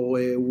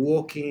or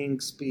walking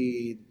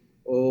speed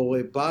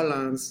or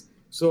balance.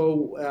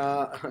 So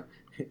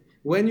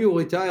when you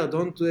retire,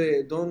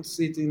 don't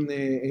sit in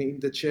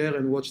the chair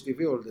and watch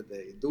TV all the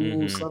day.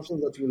 Do something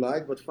that you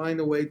like, but find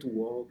a way to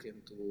walk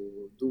and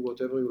to do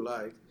whatever you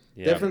like.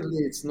 Yeah.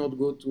 Definitely, it's not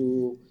good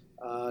to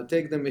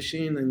take the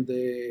machine and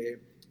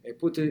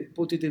put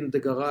it in the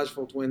garage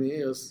for 20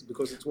 years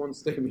because it won't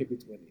stay maybe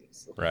 20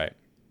 years. So. Right.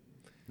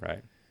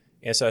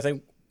 Yeah, so I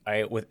think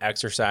with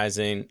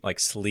exercising, like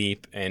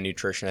sleep and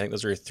nutrition, I think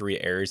those are 3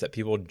 areas that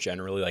people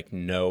generally like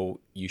know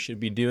you should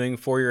be doing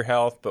for your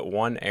health. But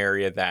one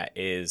area that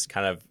is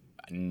kind of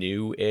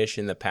new-ish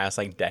in the past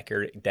like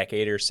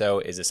decade or so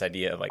is this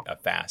idea of like a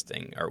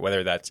fasting, or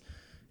whether that's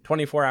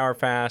 24-hour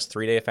fast,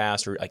 3-day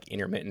fast, or like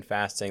intermittent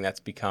fasting. That's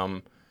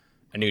become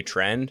a new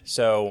trend.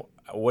 So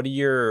what are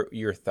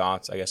your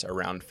thoughts, I guess,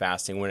 around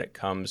fasting when it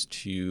comes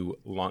to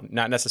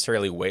not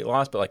necessarily weight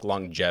loss, but like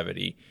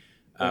longevity?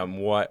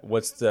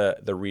 What's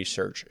the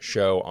research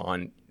show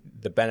on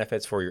the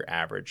benefits for your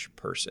average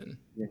person?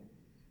 Yeah.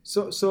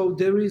 So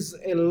there is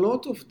a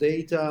lot of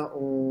data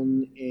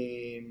on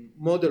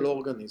model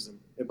organism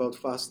about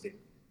fasting,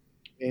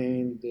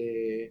 and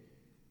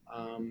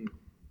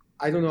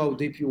I don't know how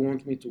deep you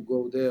want me to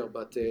go there,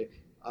 but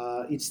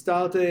it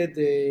started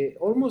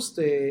almost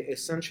a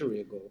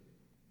century ago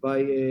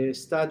by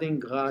studying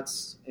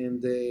rats,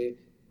 and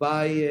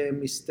by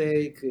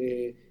mistake,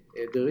 the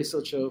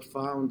researcher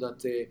found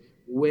that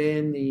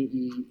when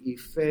he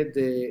fed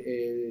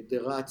the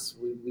rats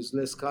with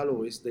less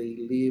calories, they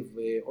live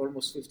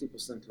almost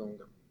 50%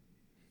 longer.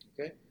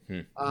 Okay?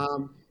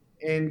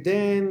 And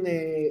then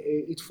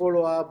it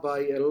followed up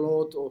by a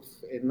lot of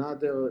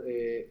another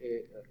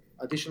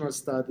additional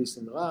studies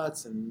in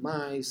rats and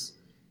mice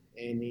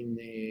and in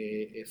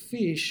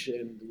fish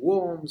and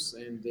worms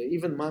and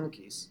even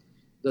monkeys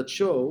that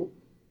show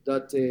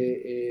that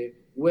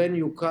when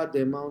you cut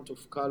the amount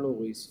of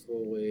calories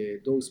for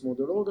those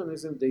model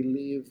organisms, they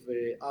live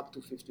up to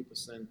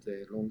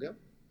 50% longer.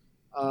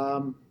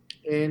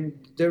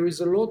 And there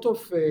is a lot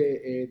of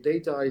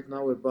data right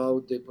now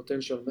about the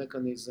potential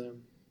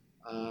mechanism.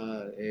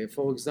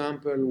 For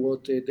example,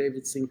 what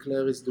David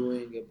Sinclair is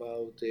doing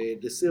about the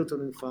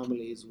serotonin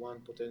family is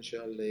one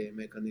potential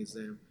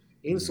mechanism.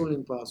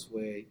 Insulin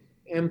pathway,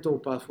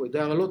 mTOR pathway.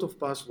 There are a lot of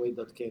pathways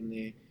that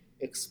can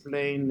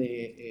explain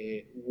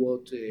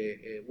what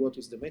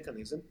is the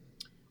mechanism.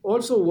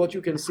 Also, what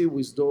you can see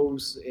with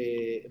those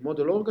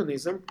model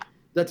organisms,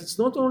 that it's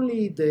not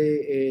only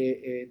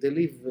they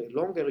live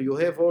longer, you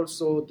have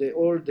also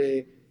all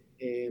the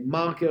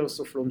markers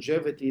of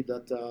longevity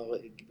that are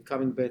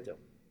becoming better.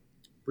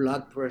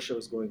 Blood pressure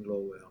is going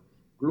lower,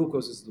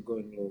 glucose is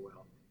going lower,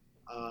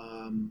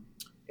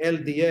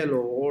 LDL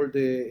or all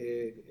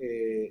the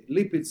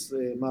lipids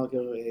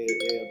marker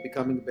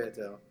becoming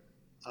better.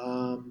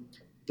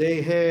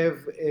 They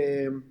have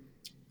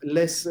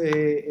less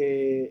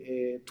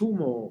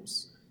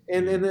tumors,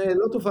 and a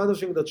lot of other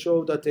things that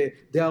show that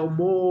they are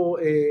more,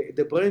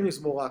 the brain is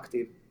more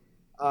active.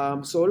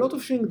 So a lot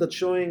of things that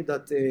showing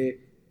that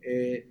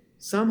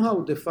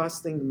somehow the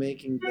fasting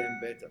making them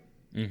better.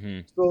 Mm-hmm.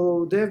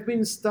 So there have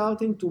been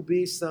starting to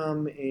be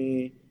some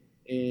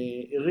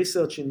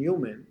research in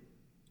human,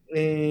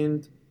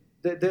 and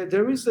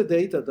there is the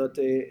data that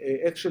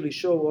actually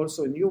show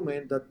also in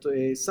human that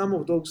some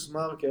of those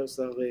markers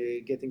are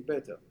getting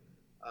better.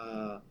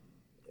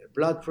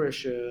 Blood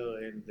pressure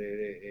and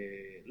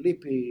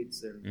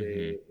lipids and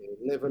the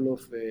level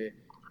of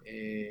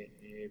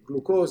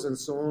glucose and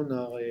so on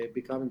are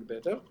becoming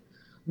better.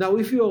 Now,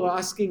 if you are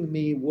asking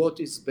me what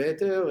is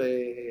better,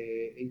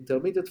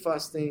 intermittent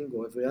fasting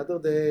or every other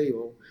day,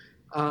 or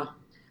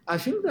I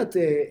think that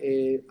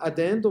at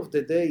the end of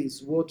the day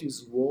is what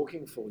is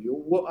working for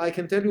you. I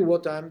can tell you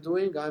what I'm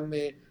doing. I'm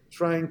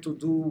trying to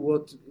do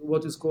what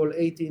is called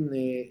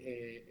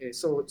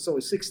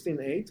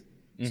 16-8.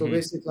 So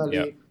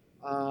basically,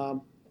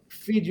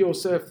 feed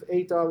yourself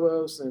 8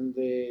 hours and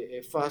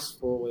fast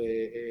for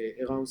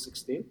around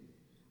 16.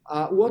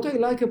 What I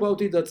like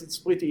about it that it's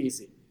pretty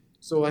easy.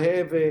 So I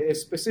have a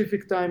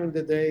specific time in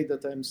the day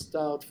that I'm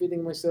start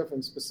feeding myself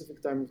and specific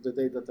time of the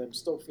day that I'm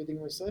stop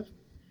feeding myself.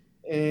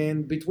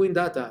 And between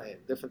that,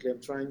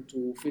 I'm trying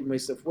to feed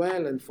myself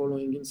well and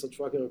following Inside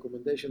Tracker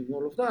recommendation and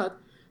all of that.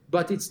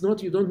 But it's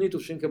not, you don't need to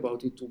think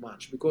about it too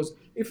much. Because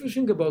if you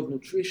think about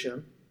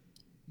nutrition,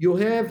 you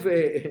have,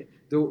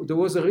 there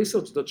was a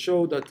research that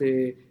showed that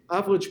the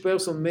average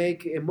person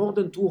make more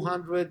than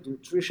 200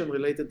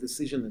 nutrition-related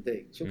decisions a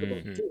day. Think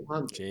about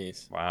 200.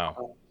 Jeez,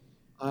 wow.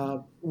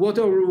 What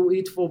I will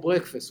eat for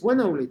breakfast,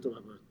 when I will eat for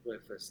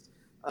breakfast,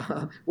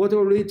 what I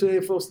will eat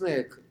for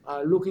snack,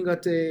 looking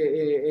at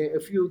a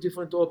few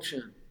different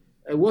options.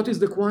 What is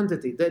the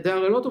quantity? There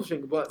are a lot of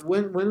things, but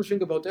when you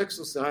think about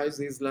exercise,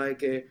 it's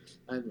like, I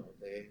don't know,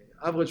 the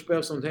average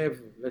person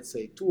have, let's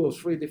say, 2 or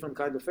 3 different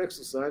kinds of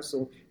exercise,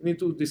 so you need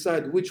to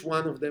decide which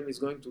one of them is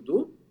going to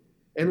do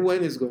and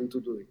when is going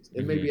to do it,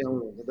 and maybe how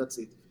long, but that's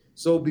it.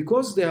 So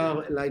because there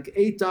are like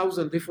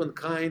 8,000 different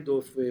kinds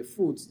of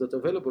foods that are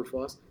available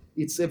for us,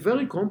 it's a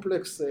very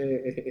complex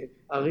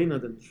arena,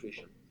 the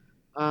nutrition.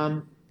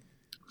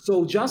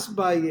 So just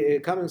by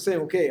coming and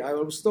saying, okay, I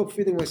will stop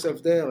feeding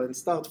myself there and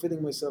start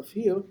feeding myself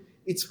here,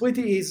 it's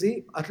pretty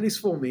easy, at least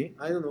for me.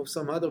 I don't know,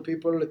 some other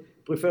people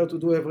prefer to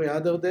do every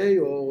other day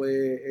or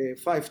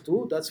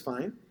 5-2, that's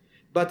fine.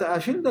 But I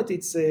think that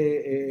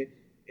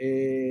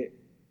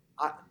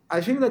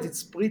I think that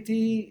it's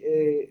pretty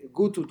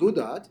good to do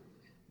that.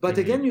 But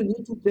again, you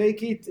need to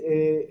take it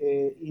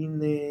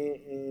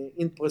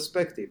in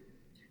perspective.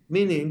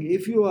 Meaning,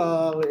 if you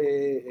are,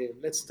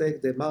 let's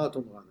take the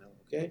marathon runner,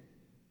 okay?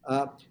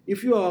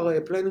 If you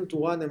are planning to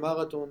run a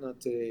marathon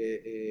at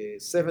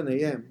 7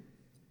 a.m.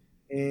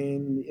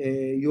 and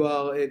you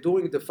are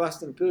during the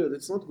fasting period,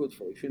 it's not good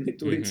for you. You need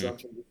to eat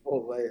something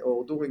before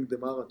or during the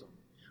marathon.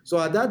 So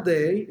at that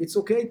day, it's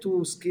okay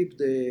to skip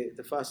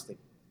the fasting.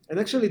 And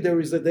actually, there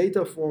is a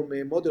data from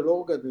a model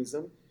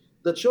organism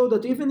that show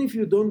that even if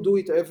you don't do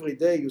it every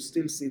day, you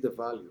still see the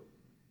value.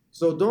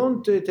 So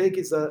don't take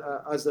it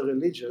as a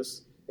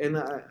religious. And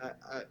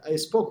I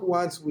spoke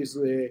once with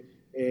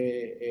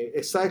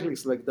a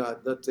cyclist like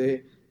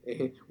that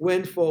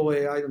went for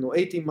I don't know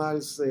 80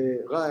 miles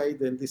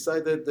ride and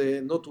decided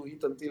not to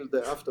eat until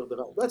after the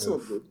ride. That's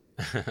not good.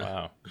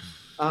 Wow.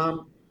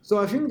 So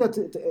I think that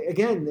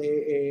again,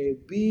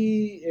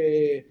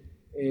 be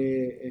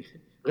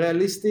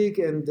realistic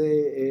and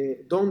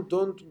don't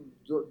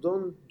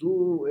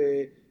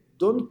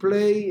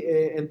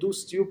play and do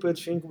stupid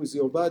things with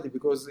your body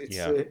because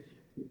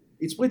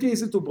it's pretty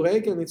easy to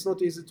break and it's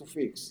not easy to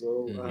fix.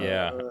 So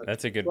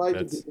that's a good. Try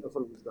to be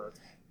careful with that.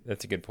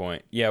 That's a good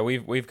point. Yeah,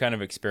 we've kind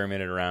of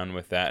experimented around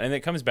with that, and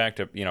it comes back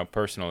to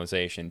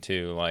personalization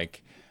too.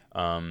 Like,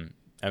 I'm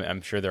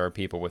sure there are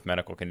people with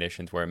medical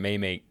conditions where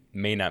it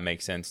may not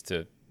make sense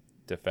to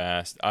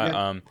fast.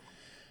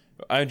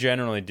 I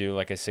generally do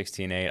like a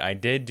 16-8.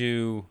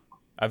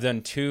 I've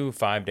done 2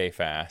 5-day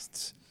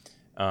fasts,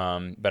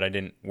 but I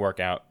didn't work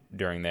out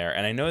during there.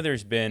 And I know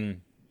there's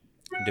been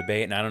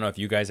debate, and I don't know if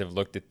you guys have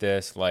looked at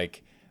this,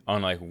 like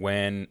on like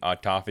when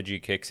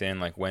autophagy kicks in,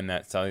 like when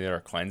that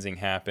cellular cleansing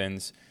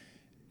happens.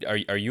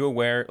 Are you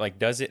aware? Like,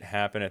 does it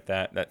happen at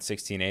that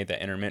 16-8,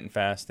 that intermittent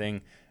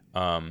fasting,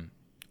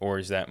 or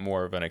is that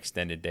more of an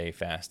extended day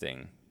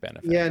fasting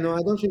benefit? Yeah, no, I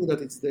don't think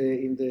that it's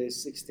in the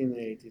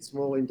 16-8. It's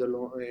more in the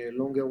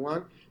longer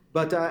one.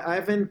 But I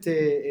haven't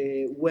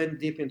went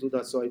deep into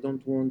that, so I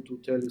don't want to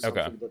tell you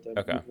something that I'm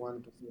not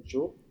 100%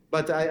 sure.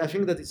 But I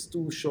think that it's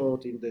too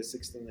short in the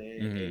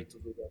 16-8 to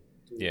do that.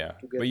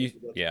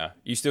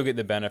 You still get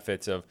the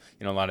benefits of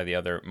a lot of the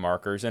other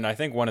markers, and I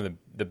think one of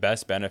the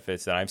best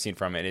benefits that I've seen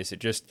from it is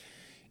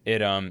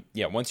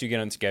once you get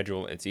on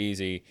schedule, it's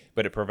easy,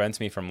 but it prevents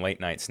me from late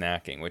night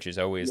snacking, which is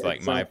always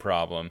my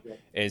problem.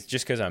 It's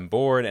just because I'm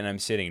bored and I'm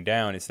sitting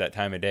down. It's that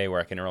time of day where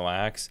I can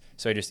relax,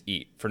 so I just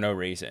eat for no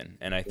reason,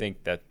 and I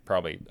think that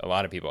probably a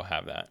lot of people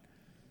have that.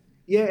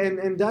 Yeah,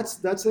 and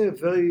that's a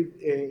very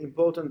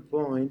important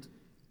point.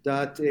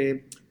 That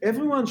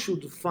everyone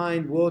should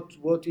find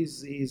what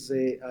is his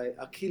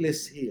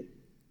Achilles heel.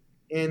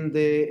 And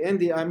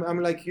Andy, I'm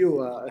like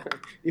you.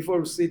 If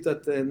I sit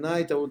at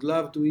night, I would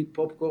love to eat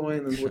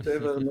popcorn and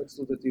whatever next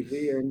to the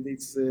TV, and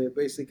it's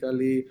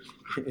basically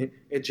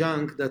a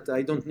junk that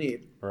I don't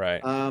need.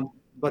 Right.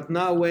 But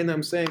now when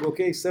I'm saying,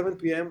 okay, 7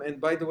 p.m.,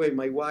 and by the way,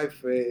 my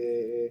wife,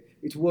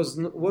 it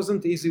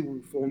wasn't easy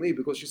for me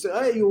because she said,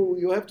 hey,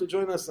 you have to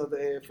join us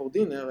for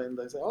dinner. And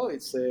I said, oh,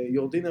 it's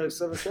your dinner is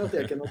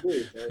 7:30, I cannot do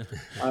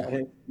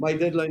it. My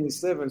deadline is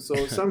 7.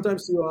 So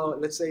sometimes you are,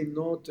 let's say,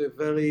 not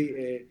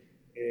very,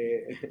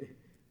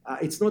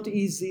 it's not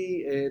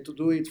easy to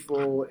do it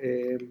for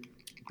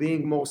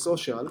being more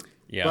social.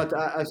 Yeah. But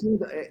I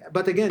think,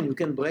 but again, you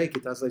can break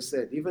it, as I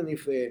said, even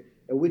if a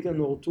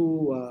weekend or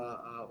two,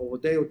 or a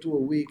day or two a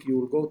week, you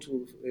will go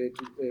to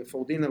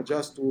for dinner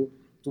just to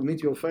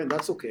meet your friend.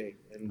 That's okay.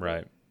 And,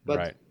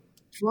 but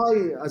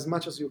try as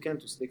much as you can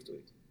to stick to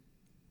it.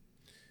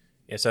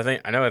 Yeah, so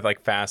I know with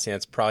like fasting,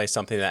 it's probably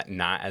something that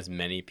not as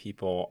many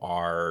people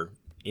are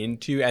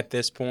into at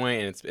this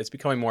point, and it's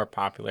becoming more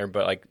popular.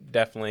 But like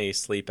definitely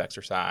sleep,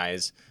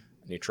 exercise,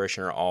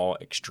 nutrition are all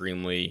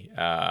extremely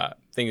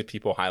things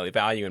people highly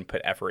value and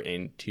put effort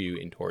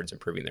into towards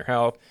improving their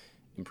health,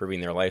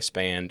 improving their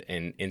lifespan,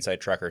 and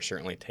Insight Tracker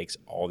certainly takes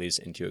all these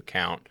into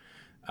account.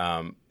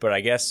 But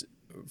I guess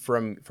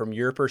from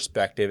your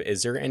perspective,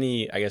 is there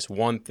any,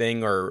 one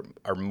thing or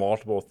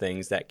multiple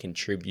things that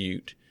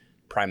contribute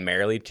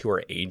primarily to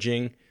our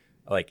aging?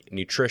 Like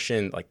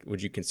nutrition, like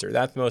would you consider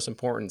that the most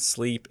important?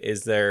 Sleep,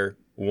 is there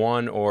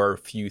one or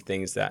few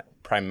things that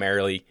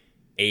primarily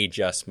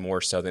age us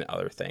more so than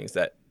other things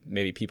that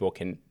maybe people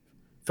can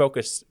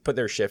put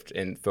their shift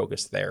and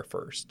focus there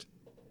first?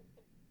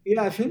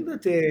 Yeah, I think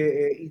that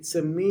it's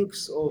a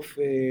mix of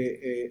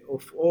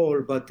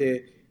all. But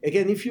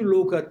again, if you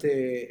look at,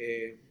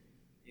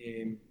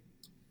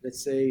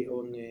 let's say,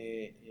 on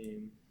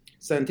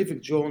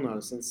scientific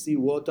journals and see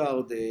what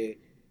are the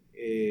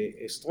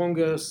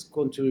strongest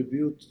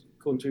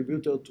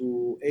contributor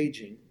to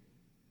aging,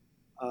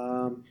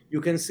 you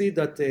can see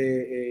that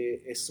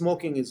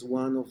smoking is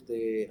one of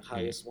the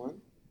highest one.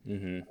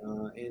 Mm-hmm.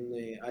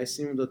 And I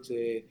assume that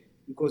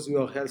because you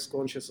are health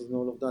conscious and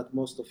all of that,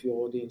 most of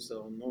your audience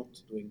are not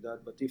doing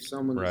that. But if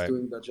someone is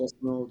doing that, just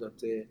know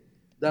that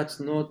that's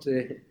not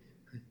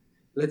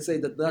let's say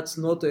that that's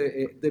not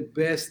the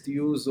best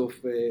use of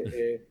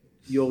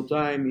your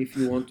time if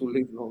you want to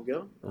live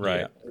longer.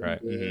 Right, And,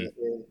 right.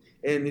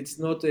 and it's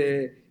not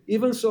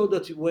even so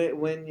that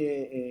when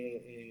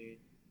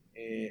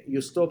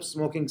you stop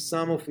smoking,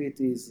 some of it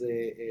is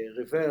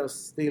reverse.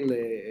 Still,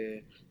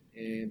 a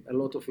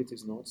lot of it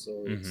is not.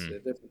 So it's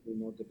definitely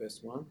not the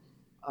best one.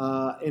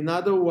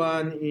 Another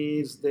one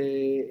is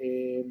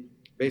the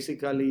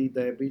basically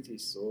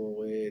diabetes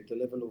or the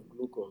level of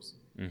glucose.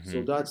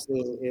 So that's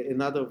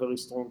another very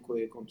strong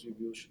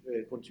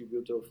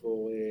contributor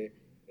for,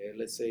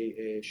 let's say,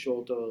 a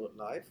shorter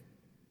life.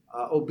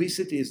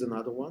 Obesity is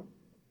another one.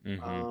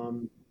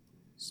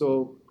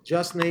 So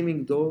just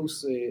naming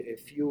those a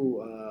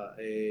few,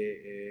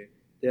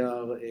 they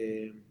are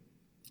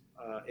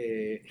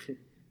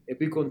a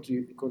big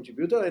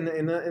contributor. And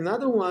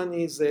another one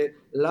is a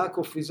lack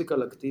of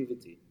physical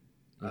activity.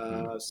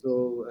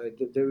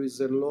 There is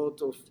a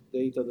lot of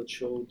data that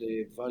show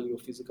the value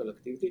of physical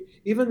activity.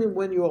 Even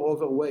when you are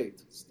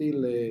overweight,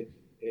 still,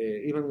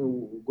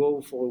 even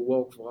go for a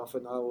walk for half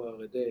an hour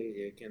a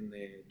day can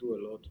do a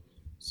lot.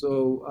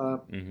 So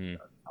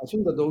I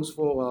think that those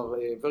four are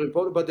very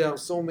important, but there are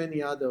so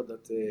many other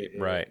that...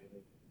 right.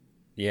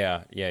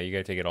 Yeah, you got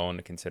to take it all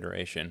into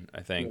consideration,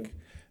 I think.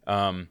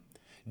 Yeah.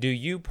 Do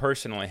you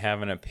personally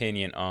have an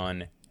opinion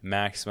on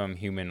maximum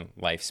human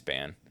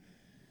lifespan?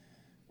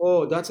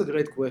 Oh, that's a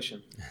great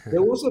question.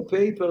 There was a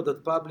paper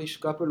that published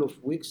a couple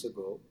of weeks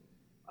ago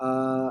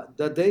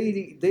that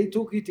they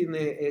took it in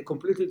a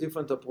completely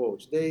different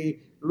approach.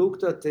 They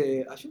looked at,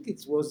 I think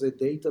it was a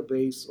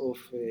database of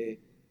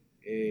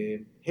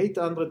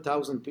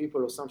 800,000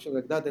 people or something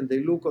like that, and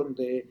they look on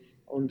the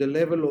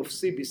level of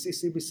CBC.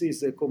 CBC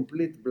is a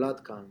complete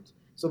blood count.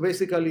 So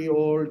basically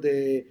all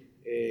the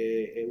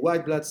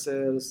white blood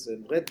cells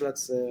and red blood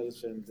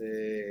cells and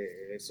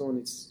so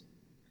on.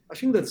 I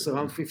think that's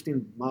around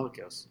 15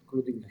 markers,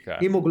 including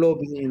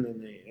hemoglobin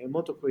and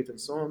hematocrit and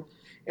so on.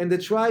 And they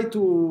try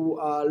to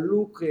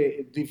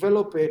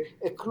develop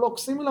a clock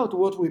similar to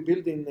what we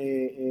build in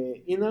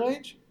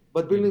InnerAge,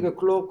 but building a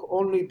clock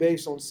only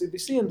based on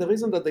CBC. And the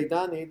reason that they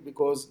done it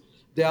because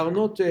there are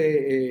not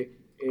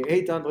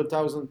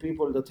 800,000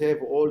 people that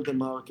have all the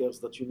markers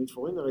that you need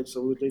for InnerAge.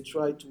 So they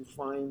try to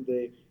find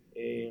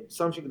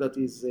something that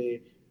is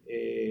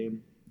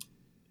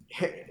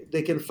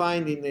they can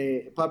find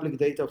in public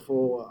data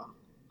for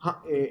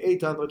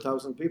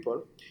 800,000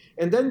 people.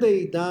 And then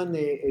they done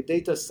a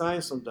data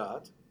science on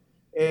that.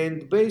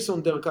 And based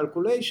on their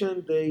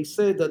calculation, they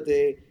said that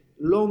the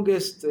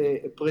longest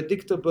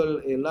predictable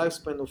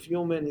lifespan of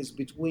human is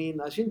between,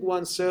 I think,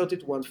 130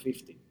 to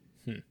 150.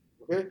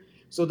 Okay?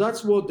 So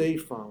that's what they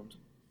found.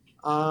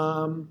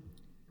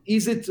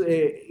 Is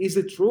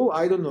it true?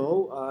 I don't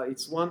know.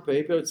 It's one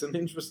paper. It's an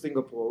interesting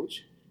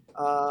approach.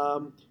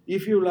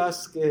 If you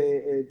ask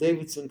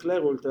David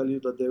Sinclair, will tell you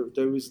that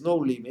there is no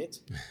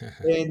limit,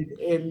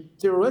 and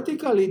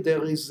theoretically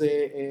there is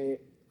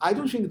I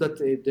don't think that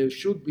there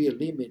should be a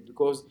limit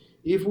because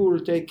if we will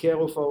take care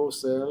of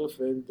ourselves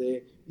and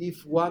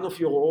if one of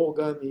your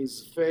organ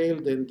is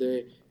failed and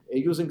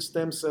using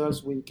stem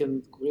cells we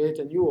can create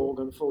a new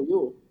organ for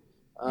you.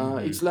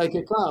 It's like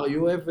a car.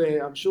 You have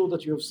I'm sure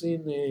that you have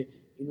seen in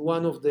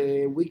one of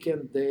the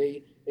weekend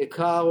day a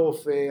car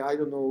of,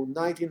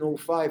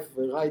 1905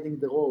 riding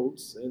the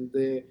roads. And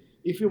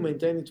if you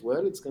maintain it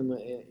well, it can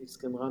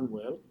run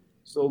well.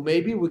 So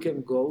maybe we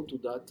can go to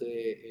that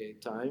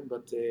time,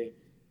 but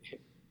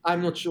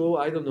I'm not sure.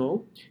 I don't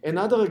know.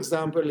 Another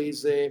example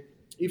is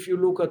if you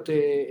look at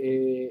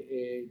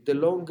the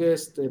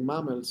longest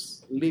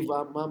mammals, live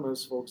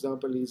mammals, for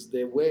example, is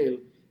the whale.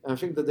 I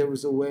think that there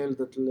is a whale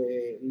that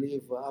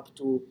live up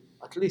to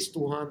at least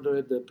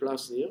 200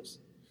 plus years.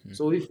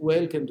 So if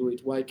whale can do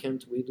it, why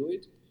can't we do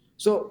it?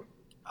 So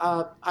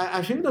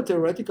I think that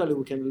theoretically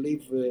we can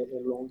live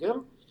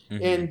longer.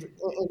 And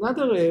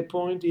another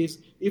point is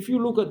if you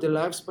look at the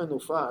lifespan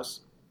of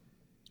us,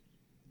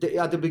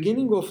 at the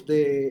beginning of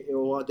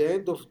or at the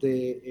end of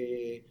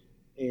the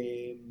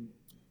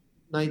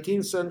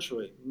 19th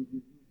century,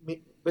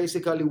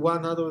 basically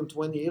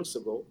 120 years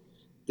ago,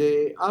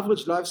 the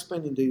average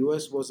lifespan in the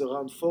US was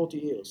around 40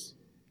 years.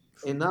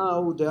 And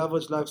now the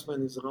average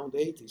lifespan is around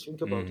 80.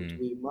 Think about it.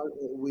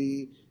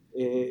 We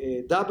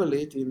double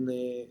it in,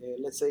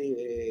 let's say,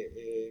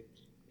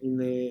 in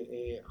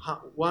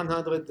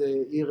 100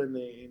 year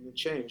and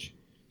change.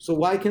 So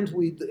why can't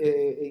we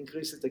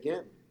increase it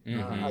again?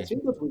 I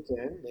think that we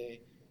can.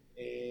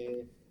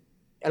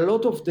 A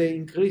lot of the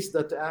increase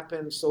that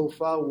happened so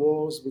far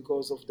was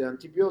because of the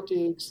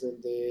antibiotics and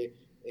the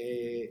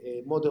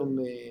modern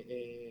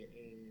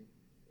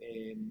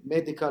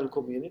medical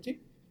community.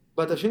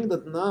 But I think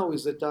that now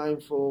is the time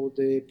for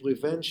the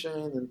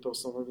prevention and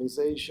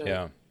personalization.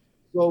 Yeah.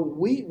 So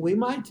we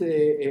might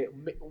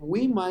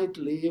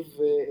live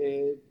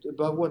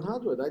above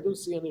 100. I don't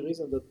see any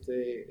reason that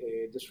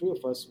the three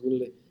of us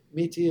will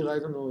meet here. I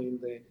don't know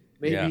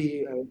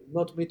maybe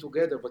not meet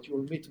together, but you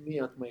will meet me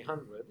at my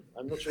 100.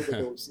 I'm not sure that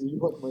I will see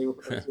you at my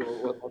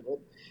 100,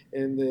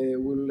 and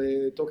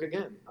we'll talk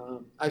again.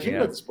 I think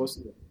that's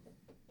possible.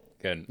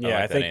 Good. Yeah,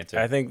 like that answer.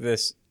 I think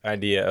this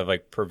idea of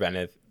like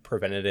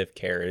preventative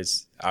care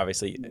is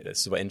obviously,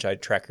 this is what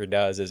Inside Tracker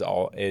does,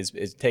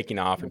 is taking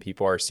off, and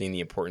people are seeing the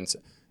importance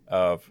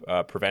of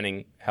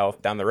preventing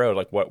health down the road.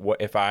 Like what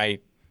if I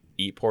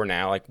eat poor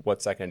now, like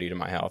what's that going to do to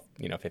my health,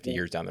 50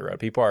 years down the road?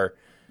 People are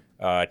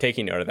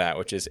taking note of that,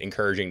 which is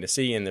encouraging to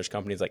see. And there's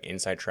companies like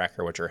Inside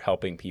Tracker, which are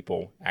helping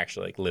people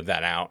actually like live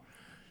that out.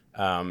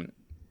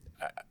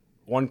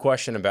 One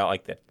question about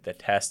like the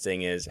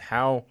testing is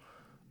how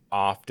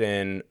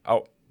often,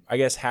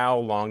 how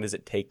long does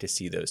it take to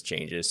see those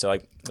changes? So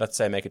like, let's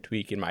say I make a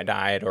tweak in my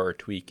diet or a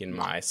tweak in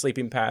my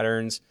sleeping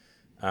patterns.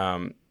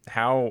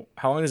 How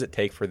long does it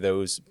take for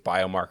those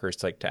biomarkers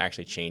to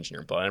actually change in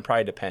your blood? And it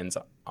probably depends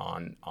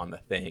on the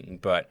thing,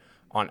 but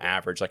on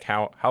average, like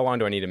how long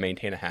do I need to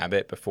maintain a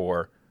habit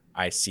before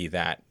I see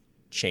that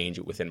change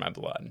within my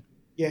blood?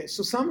 Yeah,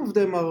 so some of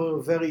them are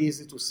very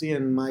easy to see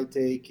and might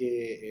take,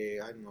 a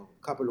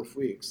couple of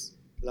weeks.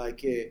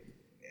 Like,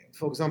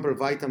 for example,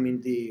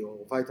 vitamin D or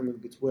vitamin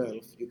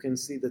B12, you can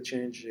see the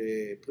change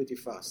pretty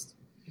fast.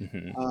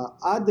 Mm-hmm.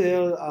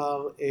 Other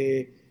are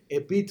a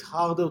bit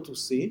harder to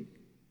see,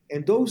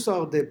 and those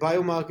are the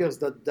biomarkers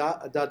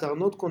that are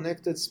not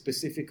connected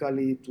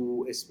specifically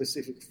to a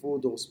specific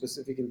food or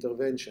specific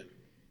intervention.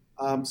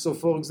 So,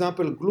 for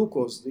example,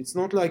 glucose. It's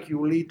not like you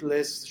will eat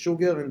less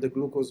sugar and the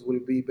glucose will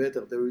be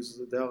better. There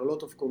are a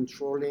lot of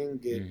controlling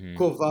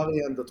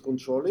covariant that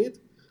control it,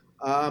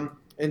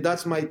 and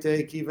that might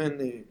take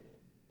even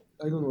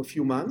a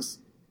few months.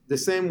 The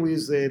same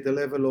with the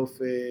level of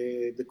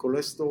the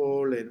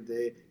cholesterol and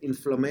the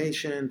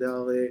inflammation. They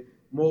are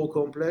more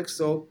complex.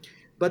 So,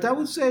 but I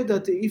would say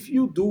that if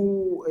you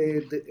do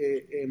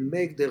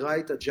make the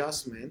right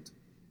adjustment,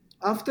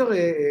 after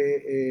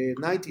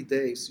 90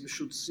 days, you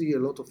should see a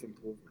lot of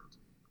improvement.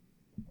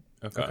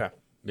 Okay.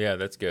 Yeah,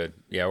 that's good.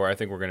 Yeah, I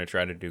think we're going to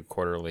try to do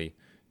quarterly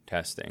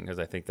testing because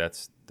I think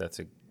that's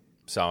a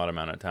solid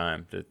amount of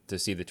time to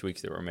see the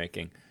tweaks that we're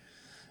making.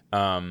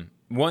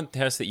 One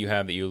test that you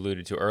have that you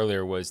alluded to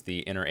earlier was the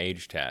inner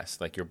age test,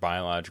 like your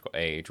biological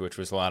age, which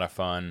was a lot of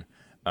fun.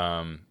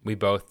 We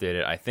both did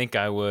it. I think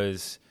I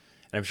was,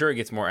 and I'm sure it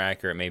gets more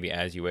accurate maybe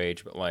as you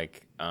age, but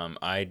like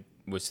I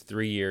was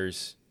 3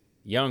 years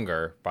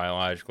younger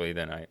biologically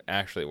than I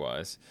actually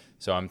was.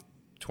 So I'm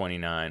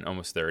 29,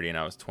 almost 30, and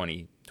I was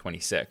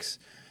 26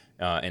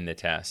 in the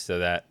test. So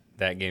that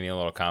gave me a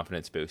little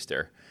confidence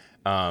booster.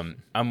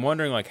 I'm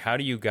wondering, like, how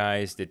do you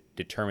guys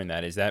determine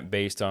that? Is that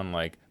based on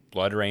like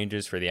blood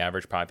ranges for the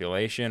average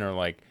population, or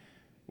like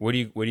what are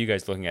you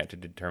guys looking at to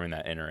determine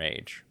that inner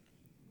age?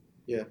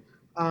 Yeah.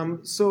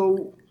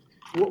 So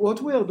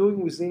what we are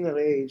doing with inner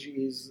age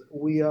is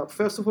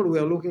first of all, we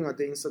are looking at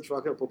the Inside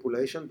Tracker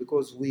population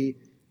because we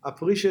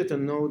appreciate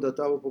and know that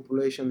our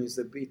population is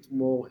a bit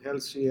more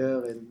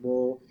healthier and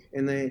more,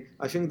 and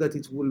I think that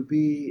it will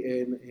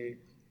be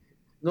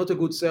not a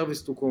good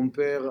service to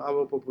compare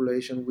our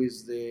population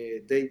with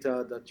the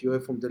data that you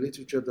have from the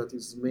literature that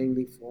is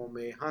mainly from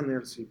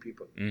unhealthy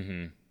people.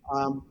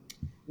 Mm-hmm.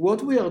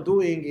 What we are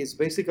doing is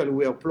basically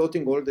we are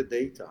plotting all the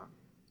data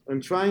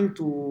and trying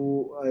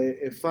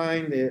to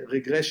find a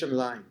regression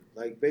line,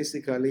 like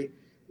basically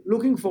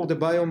looking for the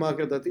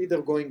biomarker that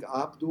either going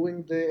up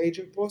during the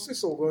aging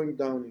process or going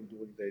down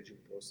during the aging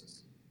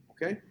process.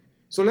 Okay?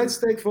 So let's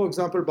take, for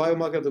example,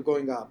 biomarker that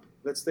going up.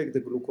 Let's take the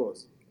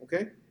glucose.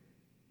 Okay?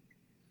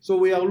 So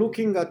we are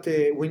looking at,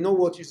 we know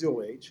what is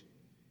your age,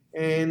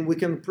 and we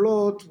can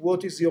plot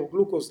what is your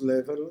glucose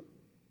level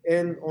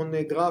and on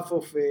a graph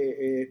of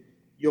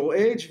your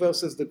age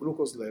versus the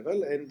glucose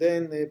level, and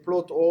then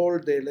plot all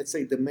the, let's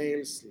say, the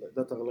males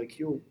that are like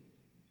you,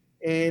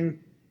 and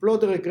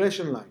plot the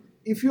regression line.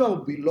 If you are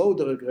below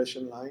the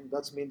regression line,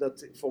 that means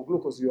that for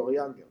glucose you are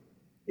younger.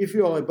 If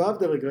you are above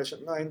the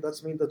regression line,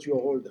 that means that you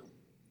are older.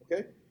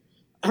 Okay?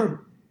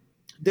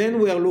 Then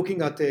we are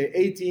looking at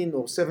 18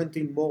 or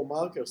 17 more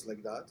markers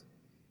like that.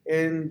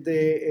 And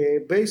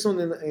based on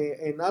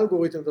an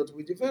algorithm that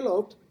we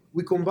developed,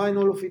 we combine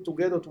all of it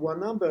together to one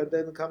number and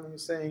then come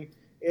and saying,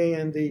 A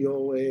and D,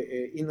 your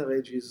inner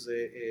age is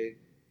a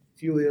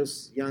few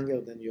years younger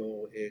than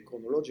your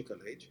chronological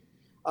age.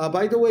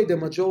 By the way, the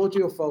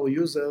majority of our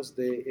users,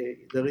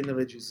 their inner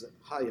age is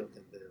higher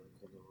than their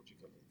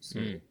chronological age. So,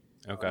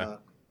 okay.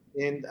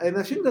 And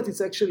I think that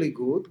it's actually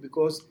good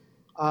because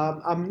we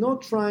are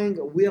not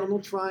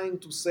trying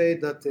to say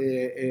that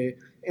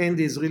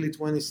Andy is really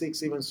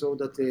 26, even so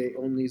that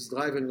on his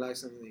driving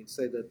license it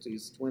said that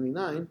he's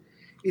 29.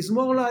 It's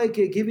more like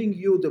giving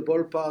you the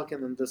ballpark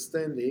and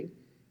understanding,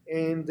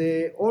 and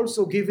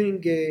also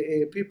giving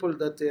people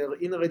that their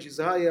inner age is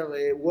higher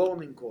a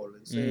warning call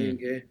and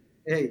saying,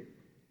 hey,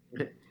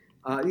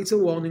 it's a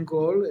warning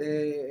call.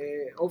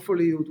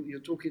 Hopefully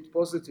you took it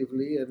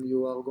positively and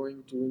you are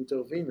going to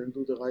intervene and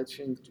do the right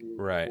thing to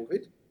improve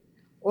it.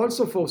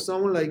 Also, for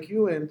someone like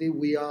you, Andy,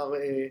 we are,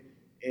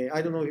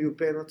 I don't know if you're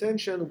paying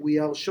attention, we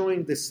are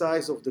showing the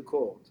size of the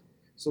cohort.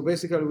 So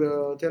basically, we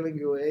are telling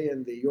you, hey,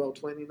 Andy, you are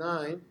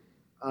 29.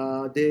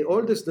 The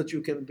oldest that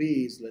you can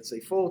be is, let's say,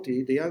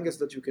 40. The youngest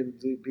that you can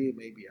be,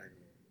 maybe, I don't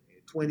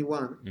know,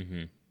 21.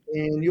 Mm-hmm.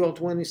 And you are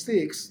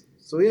 26.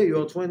 So yeah,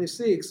 you are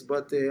 26,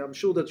 but I'm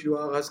sure that you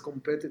are as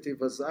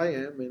competitive as I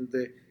am, and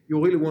you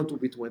really want to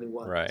be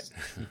 21. Right.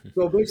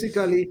 So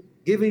basically,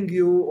 giving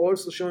you,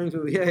 also showing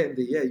to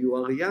you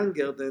are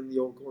younger than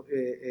your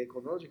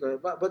chronological,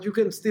 but you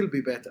can still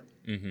be better.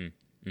 Mm-hmm.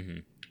 Mm-hmm.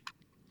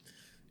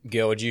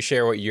 Gil, would you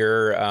share what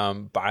your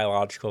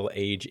biological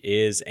age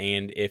is,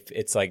 and if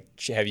it's like,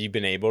 have you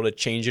been able to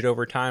change it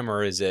over time,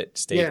 or is it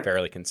stayed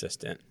fairly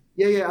consistent?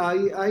 Yeah.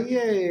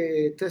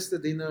 I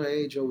tested inner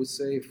age, I would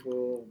say,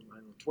 for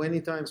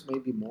 20 times,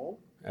 maybe more.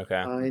 Okay.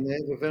 And I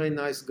have a very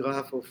nice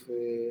graph of,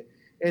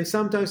 and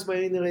sometimes my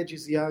inner age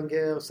is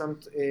younger.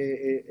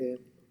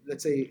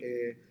 Let's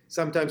say,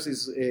 sometimes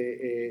is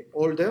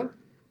older.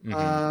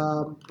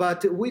 Mm-hmm.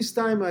 But with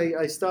time,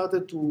 I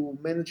started to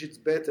manage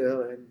it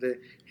better, and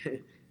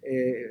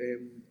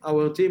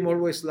our team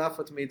always laugh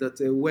at me that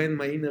when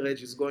my inner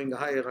age is going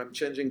higher, I'm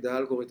changing the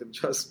algorithm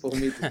just for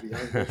me to be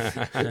younger.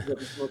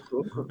 That's not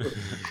true.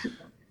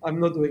 I'm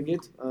not doing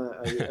it.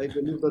 I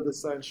believe that the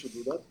science should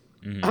do that.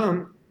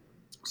 Mm-hmm.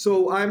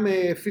 So I'm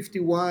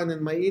 51,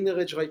 and my inner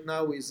age right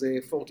now is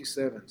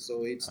 47.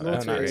 So it's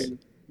not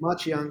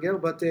much younger,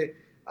 but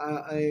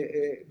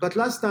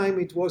last time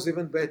it was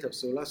even better.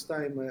 So last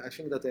time I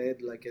think that I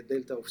had like a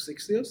delta of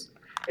 6 years.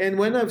 And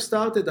when I've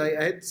started,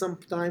 I had some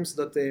times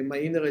that my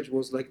inner age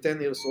was like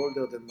 10 years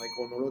older than my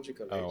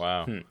chronological age. Oh,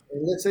 wow. And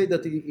let's say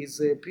that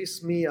he's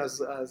piece me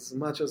as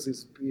much as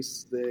he's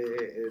piece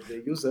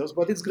the users,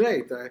 but it's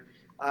great.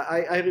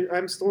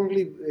 I'm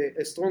strongly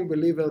a strong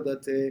believer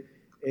that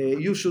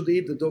you should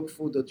eat the dog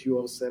food that you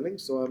are selling.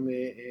 So I'm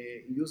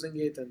using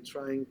it and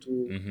trying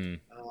to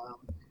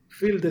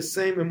feel the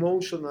same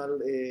emotional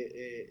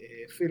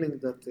feeling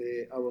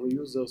that our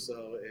users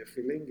are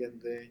feeling.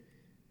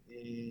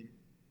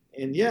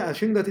 And yeah, I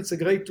think that it's a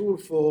great tool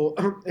for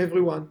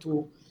everyone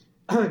to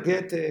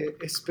get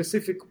a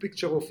specific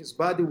picture of his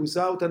body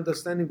without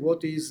understanding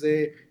what is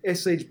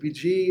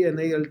SHBG and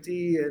ALT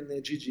and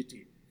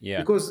GGT. Yeah.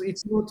 Because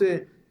it's not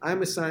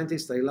I'm a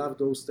scientist, I love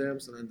those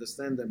terms and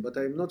understand them, but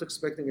I'm not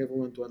expecting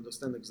everyone to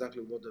understand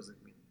exactly what does it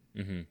mean.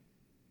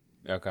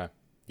 Mm-hmm. Okay.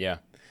 Yeah.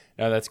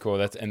 No, that's cool.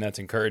 That's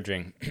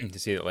encouraging to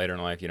see that later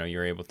in life,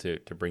 you're able to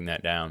bring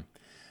that down.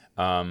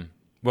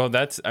 Well,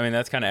 that's kind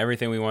of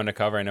everything we wanted to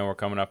cover. I know we're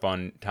coming up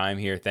on time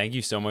here. Thank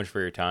you so much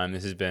for your time.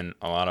 This has been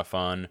a lot of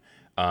fun.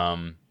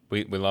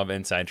 We love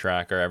Inside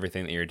Tracker,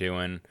 everything that you're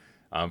doing.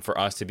 For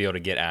us to be able to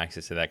get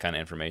access to that kind of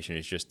information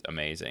is just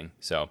amazing.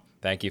 So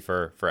thank you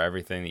for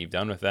everything that you've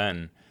done with that,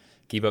 and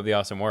keep up the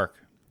awesome work.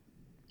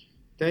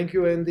 Thank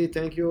you, Andy.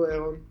 Thank you,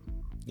 Aaron.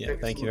 Yeah,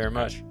 thank you very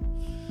much.